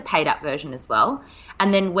 but there's a paid app version as well.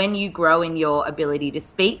 And then when you grow in your ability to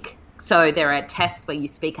speak So there are tests where you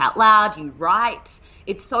speak out loud, you write.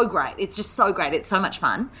 It's so great. It's just so great. It's so much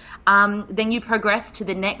fun. Then you progress to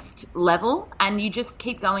the next level and you just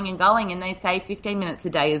keep going and going. And they say 15 minutes a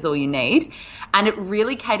day is all you need. And it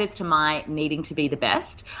really caters to my needing to be the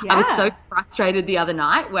best. Yeah. I was so frustrated the other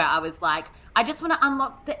night where I was like, I just want to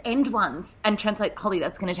unlock the end ones and translate, Holly,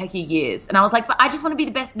 that's going to take you years. And I was like, but I just want to be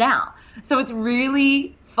the best now. So it's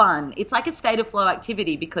really fun. It's like a state of flow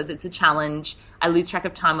activity because it's a challenge. I lose track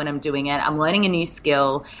of time when I'm doing it. I'm learning a new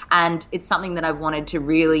skill, and it's something that I've wanted to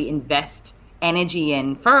really invest energy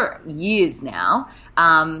in for years now.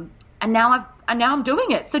 And now I'm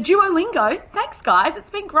doing it. So Duolingo, thanks guys. It's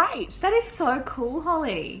been great. That is so cool,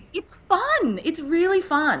 Holly. It's fun. It's really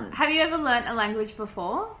fun. Have you ever learnt a language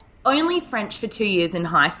before? Only French for 2 years in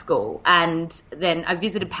high school, and then I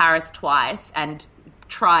visited Paris twice and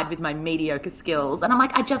tried with my mediocre skills, and I'm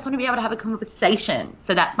like, I just want to be able to have a conversation.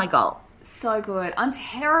 So that's my goal. So good. I'm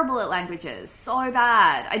terrible at languages. So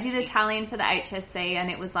bad. I did Italian for the HSC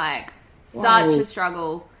and it was like such a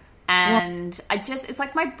struggle. And it's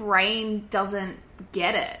like my brain doesn't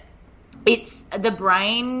get it. It's the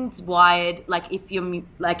brain's wired. Like if you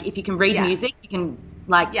can read music, you can do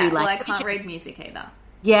language. Well, I can't read music either.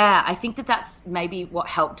 Yeah, I think that's maybe what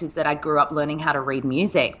helped is that I grew up learning how to read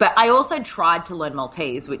music. But I also tried to learn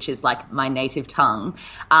Maltese, which is like my native tongue.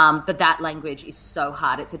 But that language is so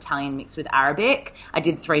hard. It's Italian mixed with Arabic. I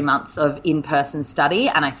did 3 months of in-person study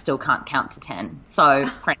and I still can't count to 10. So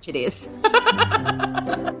French it is.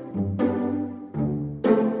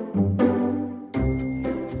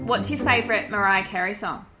 What's your favourite Mariah Carey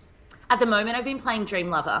song? At the moment, I've been playing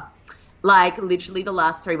Dream Lover. Like, literally the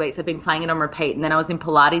last 3 weeks I've been playing it on repeat. And then I was in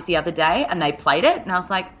Pilates the other day and they played it. And I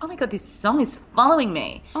was like, oh, my God, this song is following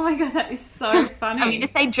me. Oh, my God, that is so funny. I'm going to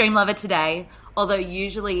say Dream Lover today, although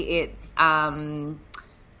usually it's oh,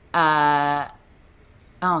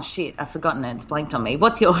 shit, I've forgotten it. It's blanked on me.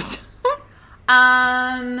 What's yours?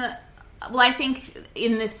 Well, I think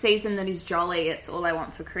in this season that is jolly, it's All I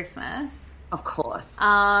Want for Christmas. Of course. But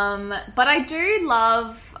I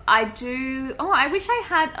wish I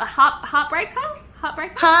had a Heartbreaker.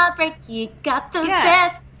 Heartbreak, you got the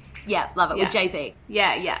best. Yeah, love it. Yeah. With Jay-Z.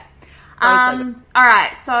 Yeah. So good. All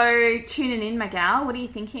right, so tuning in, Miguel. What are you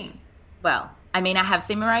thinking? Well, I mean, I have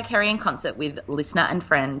seen Mariah Carey in concert with listener and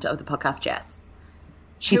friend of the podcast, Jess.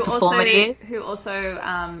 She's performative. Who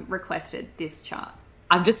also requested this chart.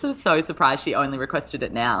 I'm just so surprised she only requested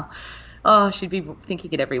it now. Oh, she'd be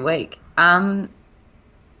thinking it every week.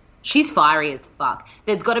 She's fiery as fuck.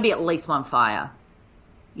 There's got to be at least one fire.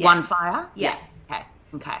 Yes. One fire? Yeah.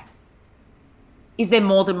 Okay. Is there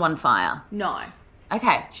more than one fire? No.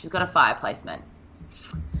 Okay, she's got a fire placement.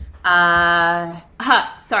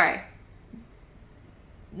 Sorry.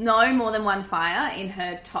 No more than one fire in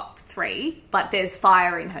her top 3, but there's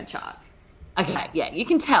fire in her chart. Okay, yeah, you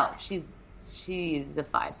can tell she is a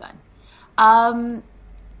fire sign.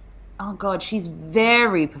 Oh God, she's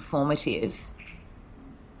very performative.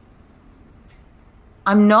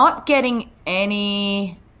 I'm not getting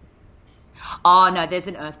any. Oh no, there's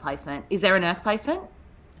an earth placement. Is there an earth placement?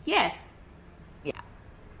 Yes. Yeah.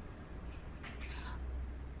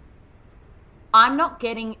 I'm not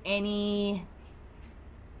getting any.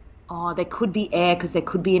 Oh, there could be air because there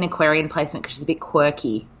could be an Aquarian placement because she's a bit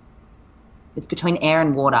quirky. It's between air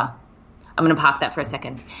and water. I'm going to park that for a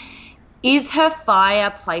second. Is her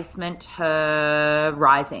fire placement her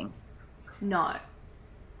rising? No.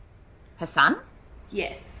 Her sun?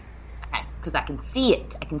 Yes. Okay, because I can see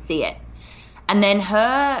it. And then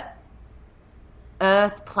her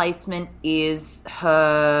earth placement is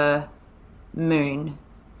her moon.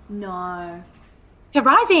 No. It's a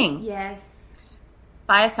rising. Yes.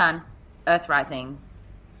 Fire, sun, earth rising.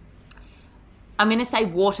 I'm going to say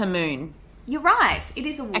water moon. You're right. It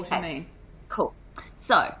is a water moon. Cool.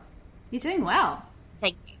 So. You're doing well.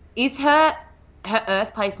 Thank you. Is her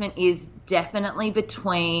earth placement is definitely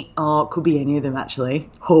between, it could be any of them actually.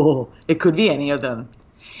 It could be any of them.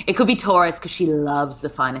 It could be Taurus because she loves the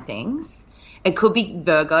finer things. It could be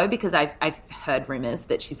Virgo because I've heard rumors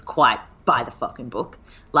that she's quite by the fucking book,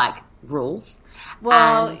 like rules.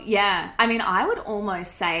 Well, yeah. I mean, I would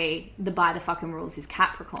almost say the by the fucking rules is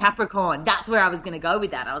Capricorn. Capricorn. That's where I was going to go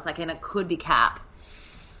with that. I was like, and it could be Cap.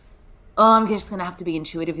 Oh, I'm just going to have to be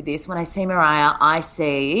intuitive with this. When I see Mariah, I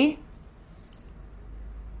see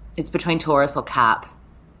it's between Taurus or Cap.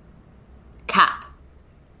 Cap.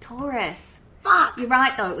 Taurus. Fuck. You're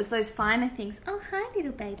right, though. It was those finer things. Oh, hi,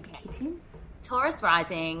 little baby kitten. Taurus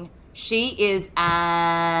rising. She is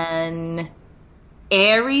an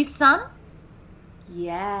Aries sun.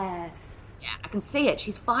 Yes. Yeah, I can see it.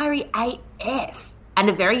 She's fiery AF and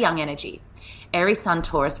a very young energy. Aries Sun,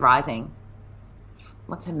 Taurus rising.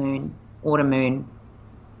 What's her moon? Autumn moon.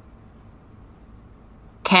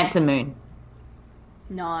 Cancer moon.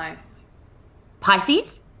 No.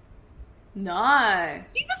 Pisces? No.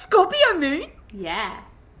 She's a Scorpio moon? Yeah.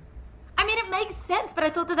 I mean, it makes sense, but I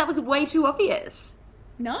thought that was way too obvious.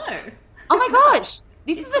 No. Oh my gosh.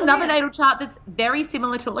 This is another natal chart that's very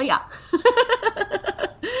similar to Leah.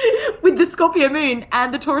 With the Scorpio moon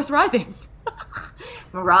and the Taurus rising.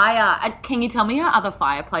 Mariah, can you tell me her other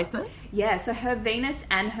fire placements? Yeah, so her Venus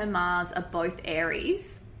and her Mars are both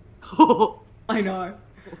Aries. I know.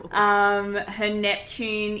 Her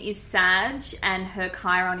Neptune is Sag and her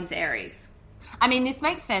Chiron is Aries. I mean, this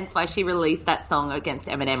makes sense why she released that song against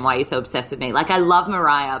Eminem, Why You're So Obsessed With Me. Like, I love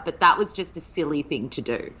Mariah, but that was just a silly thing to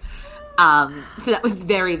do. So that was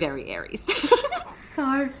very, very Aries.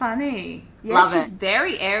 So funny. Yeah, Love she's it.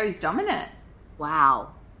 very Aries dominant. Wow.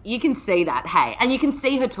 You can see that, hey. And you can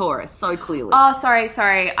see her Taurus so clearly. Oh,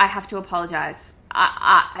 sorry. I have to apologise.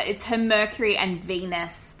 It's her Mercury and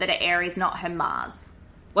Venus that are Aries, not her Mars.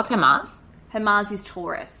 What's her Mars? Her Mars is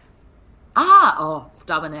Taurus.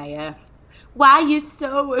 Stubborn AF. Why are you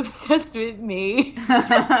so obsessed with me?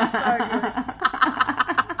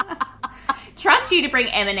 Trust you to bring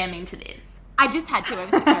Eminem into this. I just had to.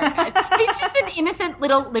 I'm so sorry, guys. He's just an innocent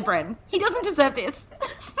little Libran. He doesn't deserve this.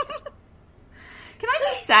 Can I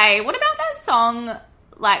just say, what about that song,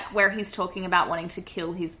 like, where he's talking about wanting to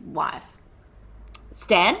kill his wife?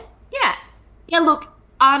 Stan? Yeah. Yeah, look,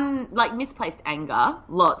 misplaced anger,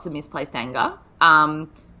 lots of misplaced anger,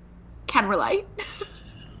 can relate.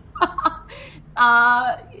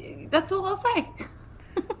 That's all I'll say.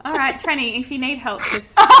 All right, Trenny, if you need help,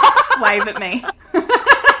 just wave at me.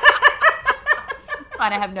 It's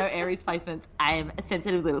fine, I have no Aries placements. I am a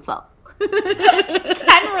sensitive little soul.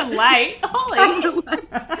 Can relate. Holly.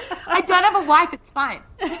 I don't have a wife, it's fine.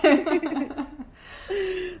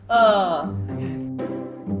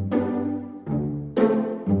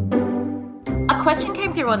 A question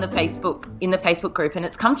came through in the Facebook group, and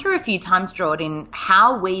it's come through a few times, Jordan,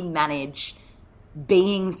 how we manage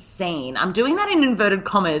being seen. I'm doing that in inverted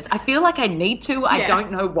commas. I feel like I need to. I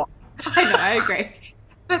don't know why. I know, I agree.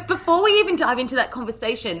 But before we even dive into that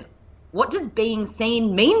conversation, what does being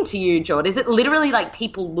seen mean to you, Jord? Is it literally like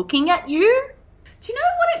people looking at you? Do you know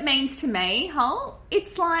what it means to me, Hull?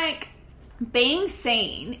 It's like being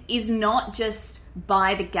seen is not just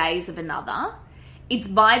by the gaze of another. It's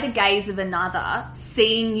by the gaze of another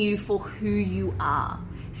seeing you for who you are,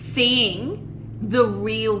 seeing the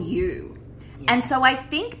real you. Yeah. And so I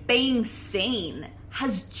think being seen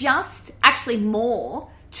has just actually more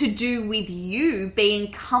to do with you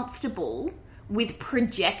being comfortable with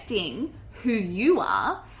projecting who you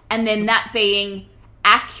are and then that being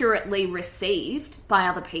accurately received by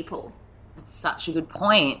other people. That's such a good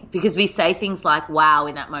point, because we say things like, wow,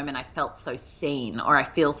 in that moment I felt so seen, or I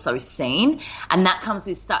feel so seen. And that comes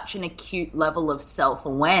with such an acute level of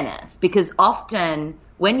self-awareness, because often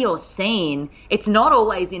when you're seen, it's not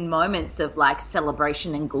always in moments of like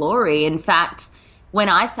celebration and glory. In fact, when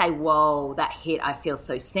I say, whoa, that hit, I feel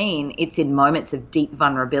so seen, it's in moments of deep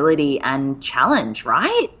vulnerability and challenge,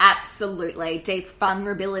 right? Absolutely. Deep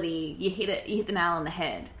vulnerability. You hit the nail on the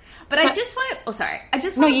head. But I just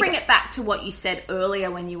want to bring it back to what you said earlier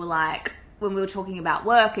when you were like, when we were talking about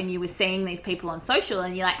work and you were seeing these people on social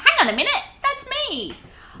and you're like, hang on a minute, that's me.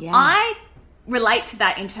 Yeah. I relate to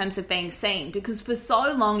that in terms of being seen, because for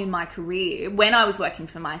so long in my career, when I was working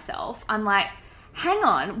for myself, I'm like, hang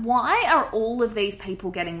on, why are all of these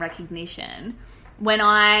people getting recognition when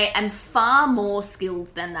I am far more skilled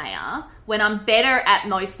than they are, when I'm better at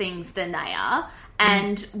most things than they are,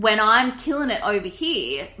 and when I'm killing it over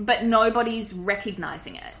here, but nobody's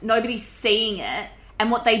recognizing it, nobody's seeing it,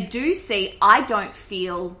 and what they do see, I don't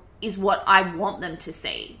feel is what I want them to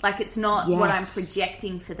see. Like, it's not what I'm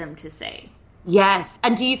projecting for them to see. Yes.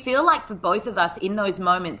 And do you feel like for both of us in those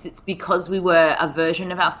moments, it's because we were a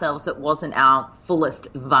version of ourselves that wasn't our fullest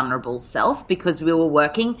vulnerable self, because we were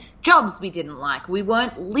working jobs we didn't like, we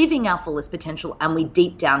weren't living our fullest potential, and we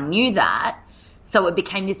deep down knew that. So it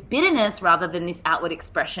became this bitterness rather than this outward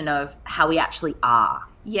expression of how we actually are.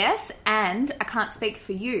 Yes, and I can't speak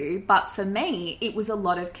for you, but for me, it was a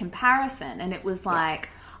lot of comparison, and it was like,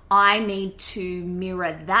 I need to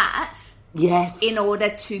mirror that. Yes. In order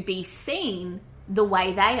to be seen the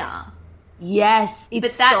way they are. Yes, it's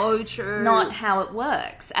but that's so true. Not how it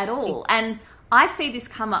works at all. And I see this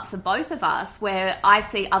come up for both of us, where I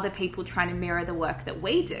see other people trying to mirror the work that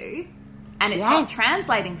we do, and it's not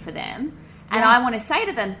translating for them. And I want to say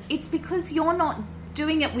to them, it's because you're not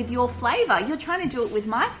doing it with your flavour. You're trying to do it with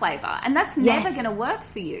my flavour, and that's never going to work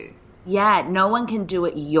for you. Yeah, no one can do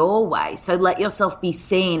it your way. So let yourself be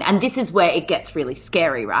seen. And this is where it gets really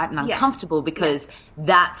scary, right? And uncomfortable because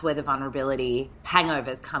that's where the vulnerability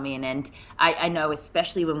hangovers come in. And I know,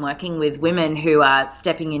 especially when working with women who are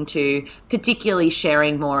stepping into particularly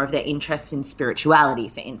sharing more of their interest in spirituality,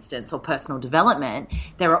 for instance, or personal development,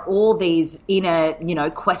 there are all these inner,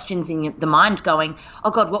 questions in the mind going, oh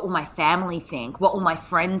God, what will my family think? What will my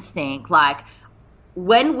friends think? Like,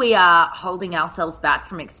 when we are holding ourselves back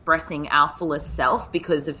from expressing our fullest self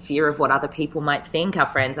because of fear of what other people might think, our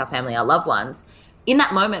friends, our family, our loved ones, in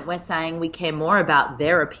that moment we're saying we care more about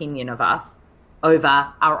their opinion of us over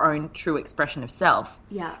our own true expression of self.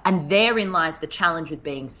 Yeah. And therein lies the challenge with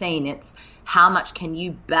being seen. It's how much can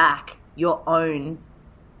you back your own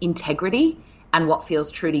integrity and what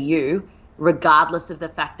feels true to you, regardless of the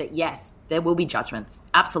fact that, yes, there will be judgments,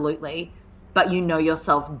 absolutely, but you know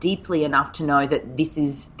yourself deeply enough to know that this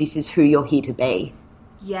is who you're here to be.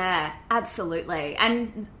 Yeah, absolutely.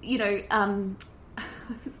 And,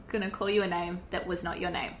 I was going to call you a name that was not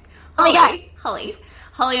your name.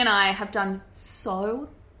 Holly and I have done so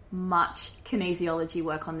much kinesiology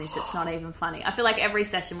work on this. It's not even funny. I feel like every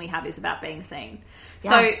session we have is about being seen. Yeah.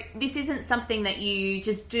 So this isn't something that you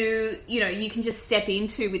just do, you can just step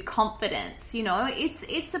into with confidence.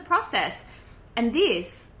 It's a process. And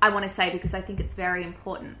this, I want to say, because I think it's very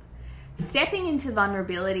important, stepping into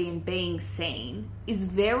vulnerability and being seen is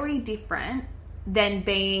very different than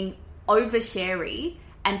being oversharey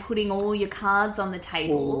and putting all your cards on the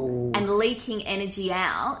table and leaking energy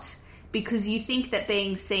out because you think that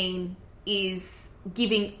being seen is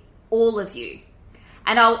giving all of you.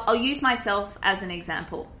 And I'll use myself as an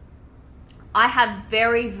example. I have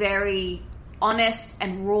very, very honest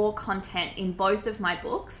and raw content in both of my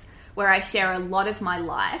books where I share a lot of my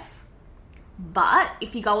life. But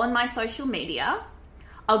if you go on my social media,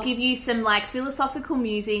 I'll give you some philosophical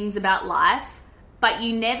musings about life, but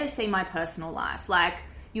you never see my personal life.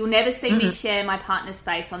 You'll never see me share my partner's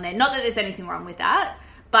face on there. Not that there's anything wrong with that,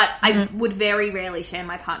 but I would very rarely share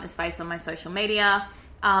my partner's face on my social media.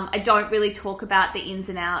 I don't really talk about the ins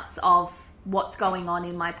and outs of what's going on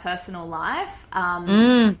in my personal life.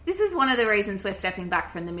 This is one of the reasons we're stepping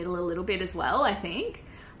back from the middle a little bit as well, I think.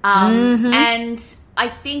 And I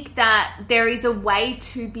think that there is a way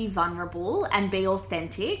to be vulnerable and be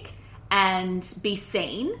authentic and be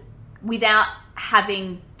seen without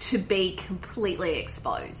having to be completely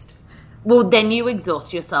exposed. Well, then you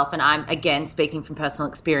exhaust yourself. And I'm, again, speaking from personal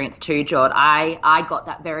experience too, Jord, I got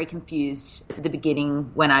that very confused at the beginning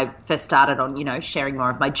when I first started on, sharing more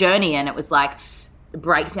of my journey. And it was like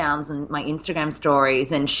breakdowns and my Instagram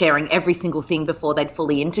stories and sharing every single thing before they'd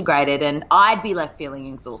fully integrated, and I'd be left feeling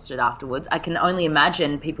exhausted afterwards. I can only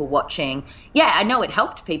imagine people watching. Yeah, I know it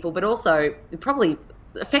helped people, but also it probably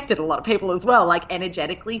affected a lot of people as well,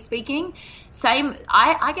 energetically speaking. Same,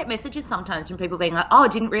 I get messages sometimes from people being like, oh, I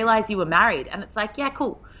didn't realize you were married. And it's like, yeah,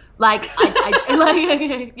 cool. Yeah,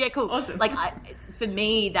 cool. Awesome. For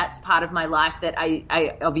me, that's part of my life that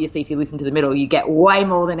I obviously, if you listen to the middle, you get way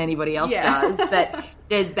more than anybody else does. But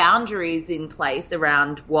there's boundaries in place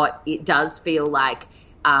around what it does feel like,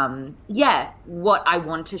 what I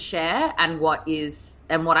want to share and what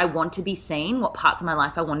I want to be seen, what parts of my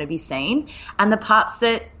life I want to be seen, and the parts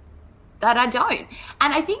that I don't.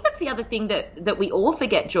 And I think that's the other thing that we all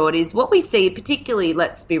forget, Jord, is what we see, particularly,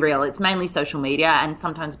 let's be real, it's mainly social media and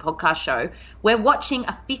sometimes a podcast show. We're watching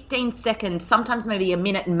a 15-second, sometimes maybe a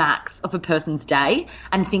minute max of a person's day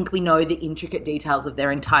and think we know the intricate details of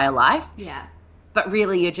their entire life. Yeah. But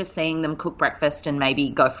really you're just seeing them cook breakfast and maybe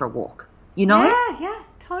go for a walk, Yeah,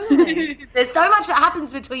 totally. There's so much that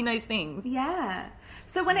happens between those things. Yeah.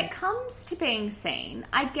 So when it comes to being seen,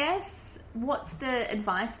 I guess, what's the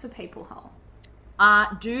advice for people, Hol?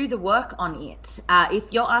 Do the work on it.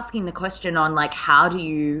 If you're asking the question on how do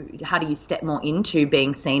you step more into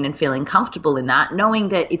being seen and feeling comfortable in that, knowing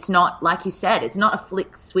that it's not, like you said, it's not a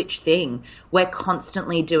flick switch thing. We're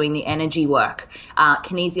constantly doing the energy work.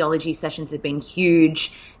 Kinesiology sessions have been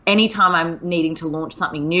huge. Anytime I'm needing to launch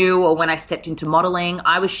something new, or when I stepped into modeling,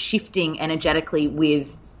 I was shifting energetically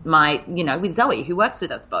with with Zoe, who works with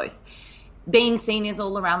us both. Being seen is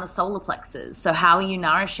all around the solar plexus. So how are you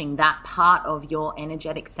nourishing that part of your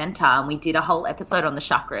energetic center? And we did a whole episode on the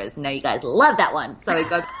chakras. I know you guys love that one. So we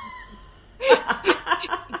go.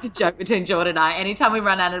 It's a joke between Jord and I. Anytime we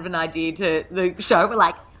run out of an idea to the show, we're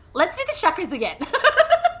like, let's do the chakras again.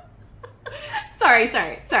 Sorry.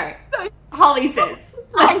 Holly says,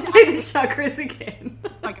 let's do the chakras again.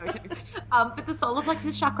 That's my go-to. But the solar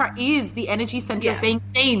plexus chakra is the energy center of being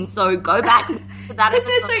seen. So go back to that. Because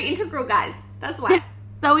they're so integral, guys. That's why. It's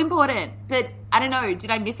so important. But I don't know. Did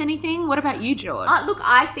I miss anything? What about you, George? Look,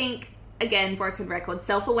 I think again, broken record,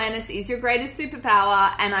 self-awareness is your greatest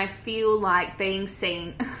superpower, and I feel like being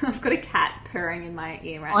seen... I've got a cat purring in my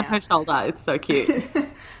ear right now. On her shoulder. It's so cute.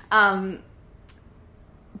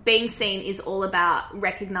 Being seen is all about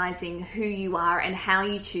recognizing who you are and how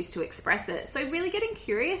you choose to express it. So really getting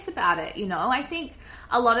curious about it, you know. I think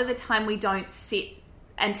a lot of the time we don't sit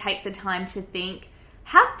and take the time to think,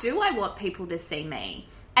 how do I want people to see me?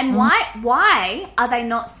 And why are they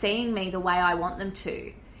not seeing me the way I want them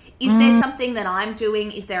to? Is there something that I'm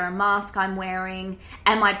doing? Is there a mask I'm wearing?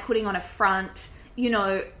 Am I putting on a front? You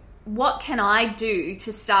know, what can I do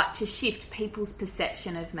to start to shift people's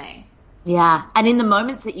perception of me? Yeah. And in the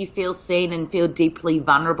moments that you feel seen and feel deeply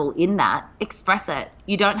vulnerable in that, express it.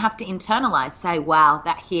 You don't have to internalize, say, wow,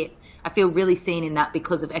 that hit. I feel really seen in that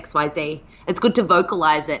because of XYZ. It's good to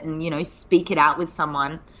vocalize it and, you know, speak it out with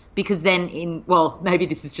someone, because then maybe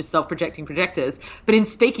this is just self-projecting projectors, but in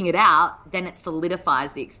speaking it out, then it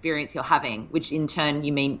solidifies the experience you're having, which in turn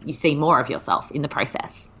you see more of yourself in the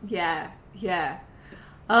process. Yeah.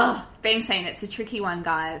 Oh, being seen, it's a tricky one,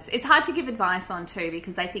 guys. It's hard to give advice on too,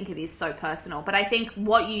 because I think it is so personal. But I think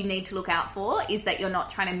what you need to look out for is that you're not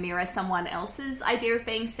trying to mirror someone else's idea of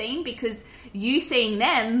being seen, because you seeing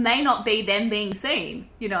them may not be them being seen,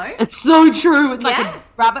 you know? It's so true. It's like a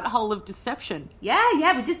rabbit hole of deception.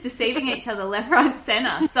 Yeah, we're just deceiving each other left, right,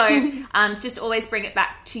 center. So just always bring it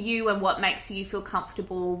back to you and what makes you feel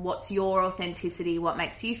comfortable, what's your authenticity, what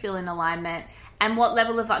makes you feel in alignment, and what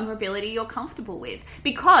level of vulnerability you're comfortable with.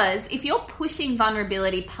 Because if you're pushing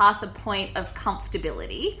vulnerability past a point of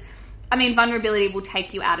comfortability, I mean, vulnerability will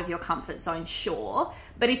take you out of your comfort zone, sure.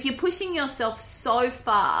 But if you're pushing yourself so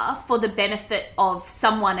far for the benefit of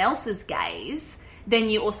someone else's gaze, then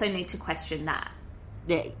you also need to question that.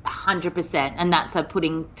 Yeah, 100%. And that's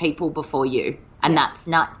putting people before you. And that's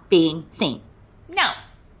not being seen. No.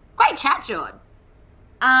 Great chat, Jordan.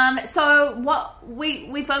 So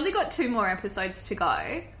we've only got 2 more episodes to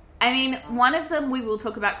go. I mean, one of them we will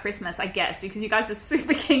talk about Christmas, I guess, because you guys are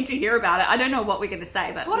super keen to hear about it. I don't know what we're going to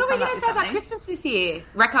say, but what are we going to say about Christmas this year?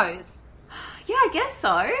 Recos. Yeah, I guess so.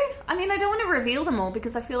 I mean, I don't want to reveal them all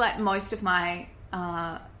because I feel like most of my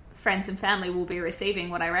friends and family will be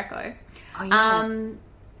receiving what I reco. Oh, yeah.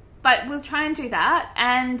 But we'll try and do that.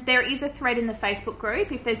 And there is a thread in the Facebook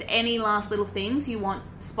group if there's any last little things you want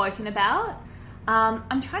spoken about.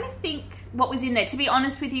 I'm trying to think what was in there. To be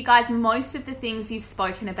honest with you guys, most of the things you've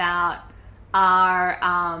spoken about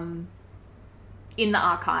are in the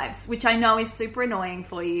archives, which I know is super annoying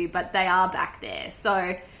for you, but they are back there.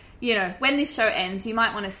 So, you know, when this show ends, you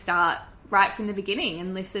might want to start right from the beginning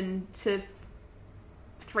and listen to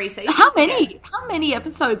 3 seasons. How many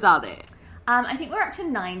episodes are there? I think we're up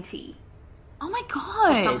to 90. Oh my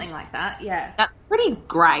God. Or something like that, yeah. That's pretty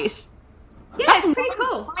great. Yeah, that's it's pretty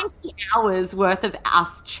cool. 90 hours worth of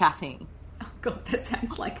us chatting. Oh God, that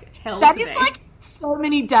sounds like hell That to is me. like so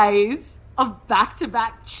many days of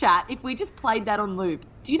back-to-back chat. If we just played that on loop,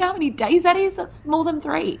 do you know how many days that is? That's more than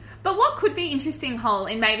 3. But what could be interesting, Hole,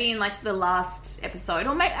 in like the last episode,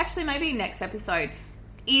 or maybe next episode,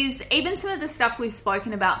 is even some of the stuff we've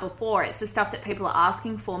spoken about before. It's the stuff that people are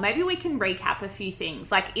asking for. Maybe we can recap a few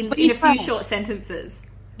things, like in a few short sentences.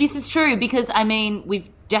 This is true because, I mean, we're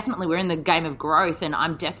in the game of growth, and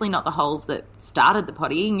I'm definitely not the holes that started the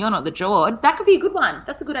potty, and you're not the Jord. That could be a good one.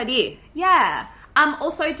 That's a good idea. Yeah.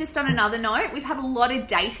 Also, just on another note, we've had a lot of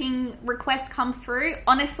dating requests come through.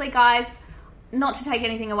 Honestly, guys, not to take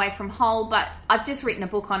anything away from Hole, but I've just written a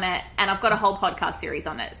book on it, and I've got a whole podcast series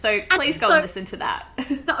on it. So please go and listen to that.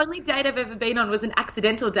 The only date I've ever been on was an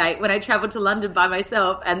accidental date when I travelled to London by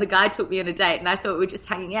myself, and the guy took me on a date, and I thought we were just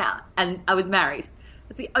hanging out, and I was married.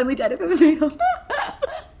 It's the only date I've ever been on.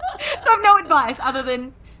 So I have no advice other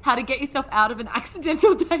than how to get yourself out of an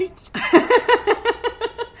accidental date.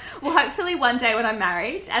 Well, hopefully one day when I'm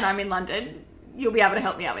married and I'm in London, you'll be able to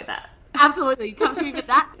help me out with that. Absolutely. Come to me for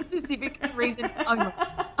that specific reason only.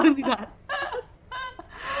 Only that.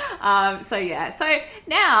 So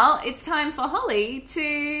now it's time for Holly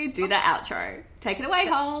to do the outro. Take it away,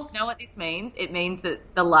 Hole. You know what this means? It means that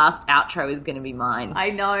the last outro is going to be mine. I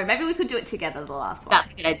know. Maybe we could do it together, the last one. That's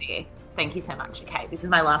a good idea. Thank you so much. Okay, this is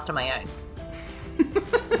my last on my own.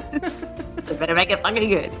 So better make it fucking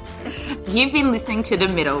good. You've been listening to The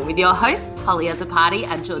Middle with your hosts, Holly as a Party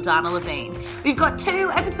and Jordana Levine. We've got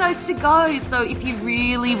 2 episodes to go, so if you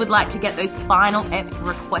really would like to get those final ep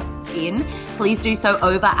requests in, please do so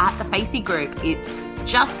over at the Facey group. It's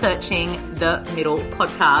just searching The Middle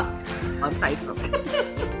Podcast on Facebook.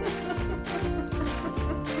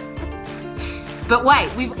 But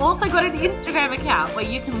wait, we've also got an Instagram account where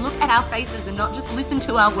you can look at our faces and not just listen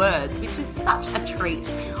to our words, which is such a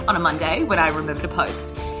treat on a Monday when I remember to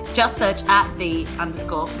post. Just search at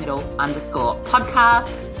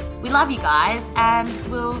the_middle_podcast. We love you guys, and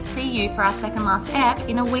we'll see you for our second last ep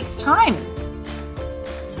in a week's time.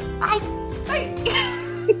 Bye. Bye.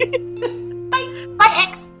 Bye. Bye,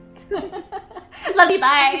 X. Love you,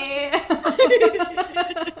 bye.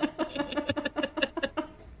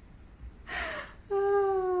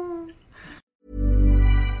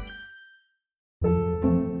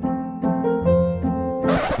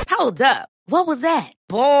 Hold up. What was that?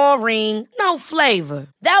 Boring. No flavor.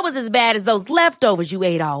 That was as bad as those leftovers you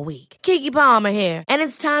ate all week. Keke Palmer here. And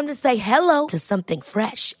it's time to say hello to something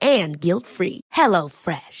fresh and guilt-free. Hello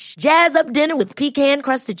Fresh. Jazz up dinner with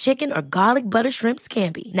pecan-crusted chicken or garlic butter shrimp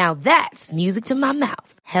scampi. Now that's music to my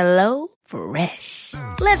mouth. Hello Fresh.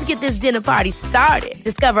 Let's get this dinner party started.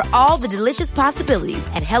 Discover all the delicious possibilities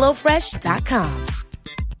at HelloFresh.com.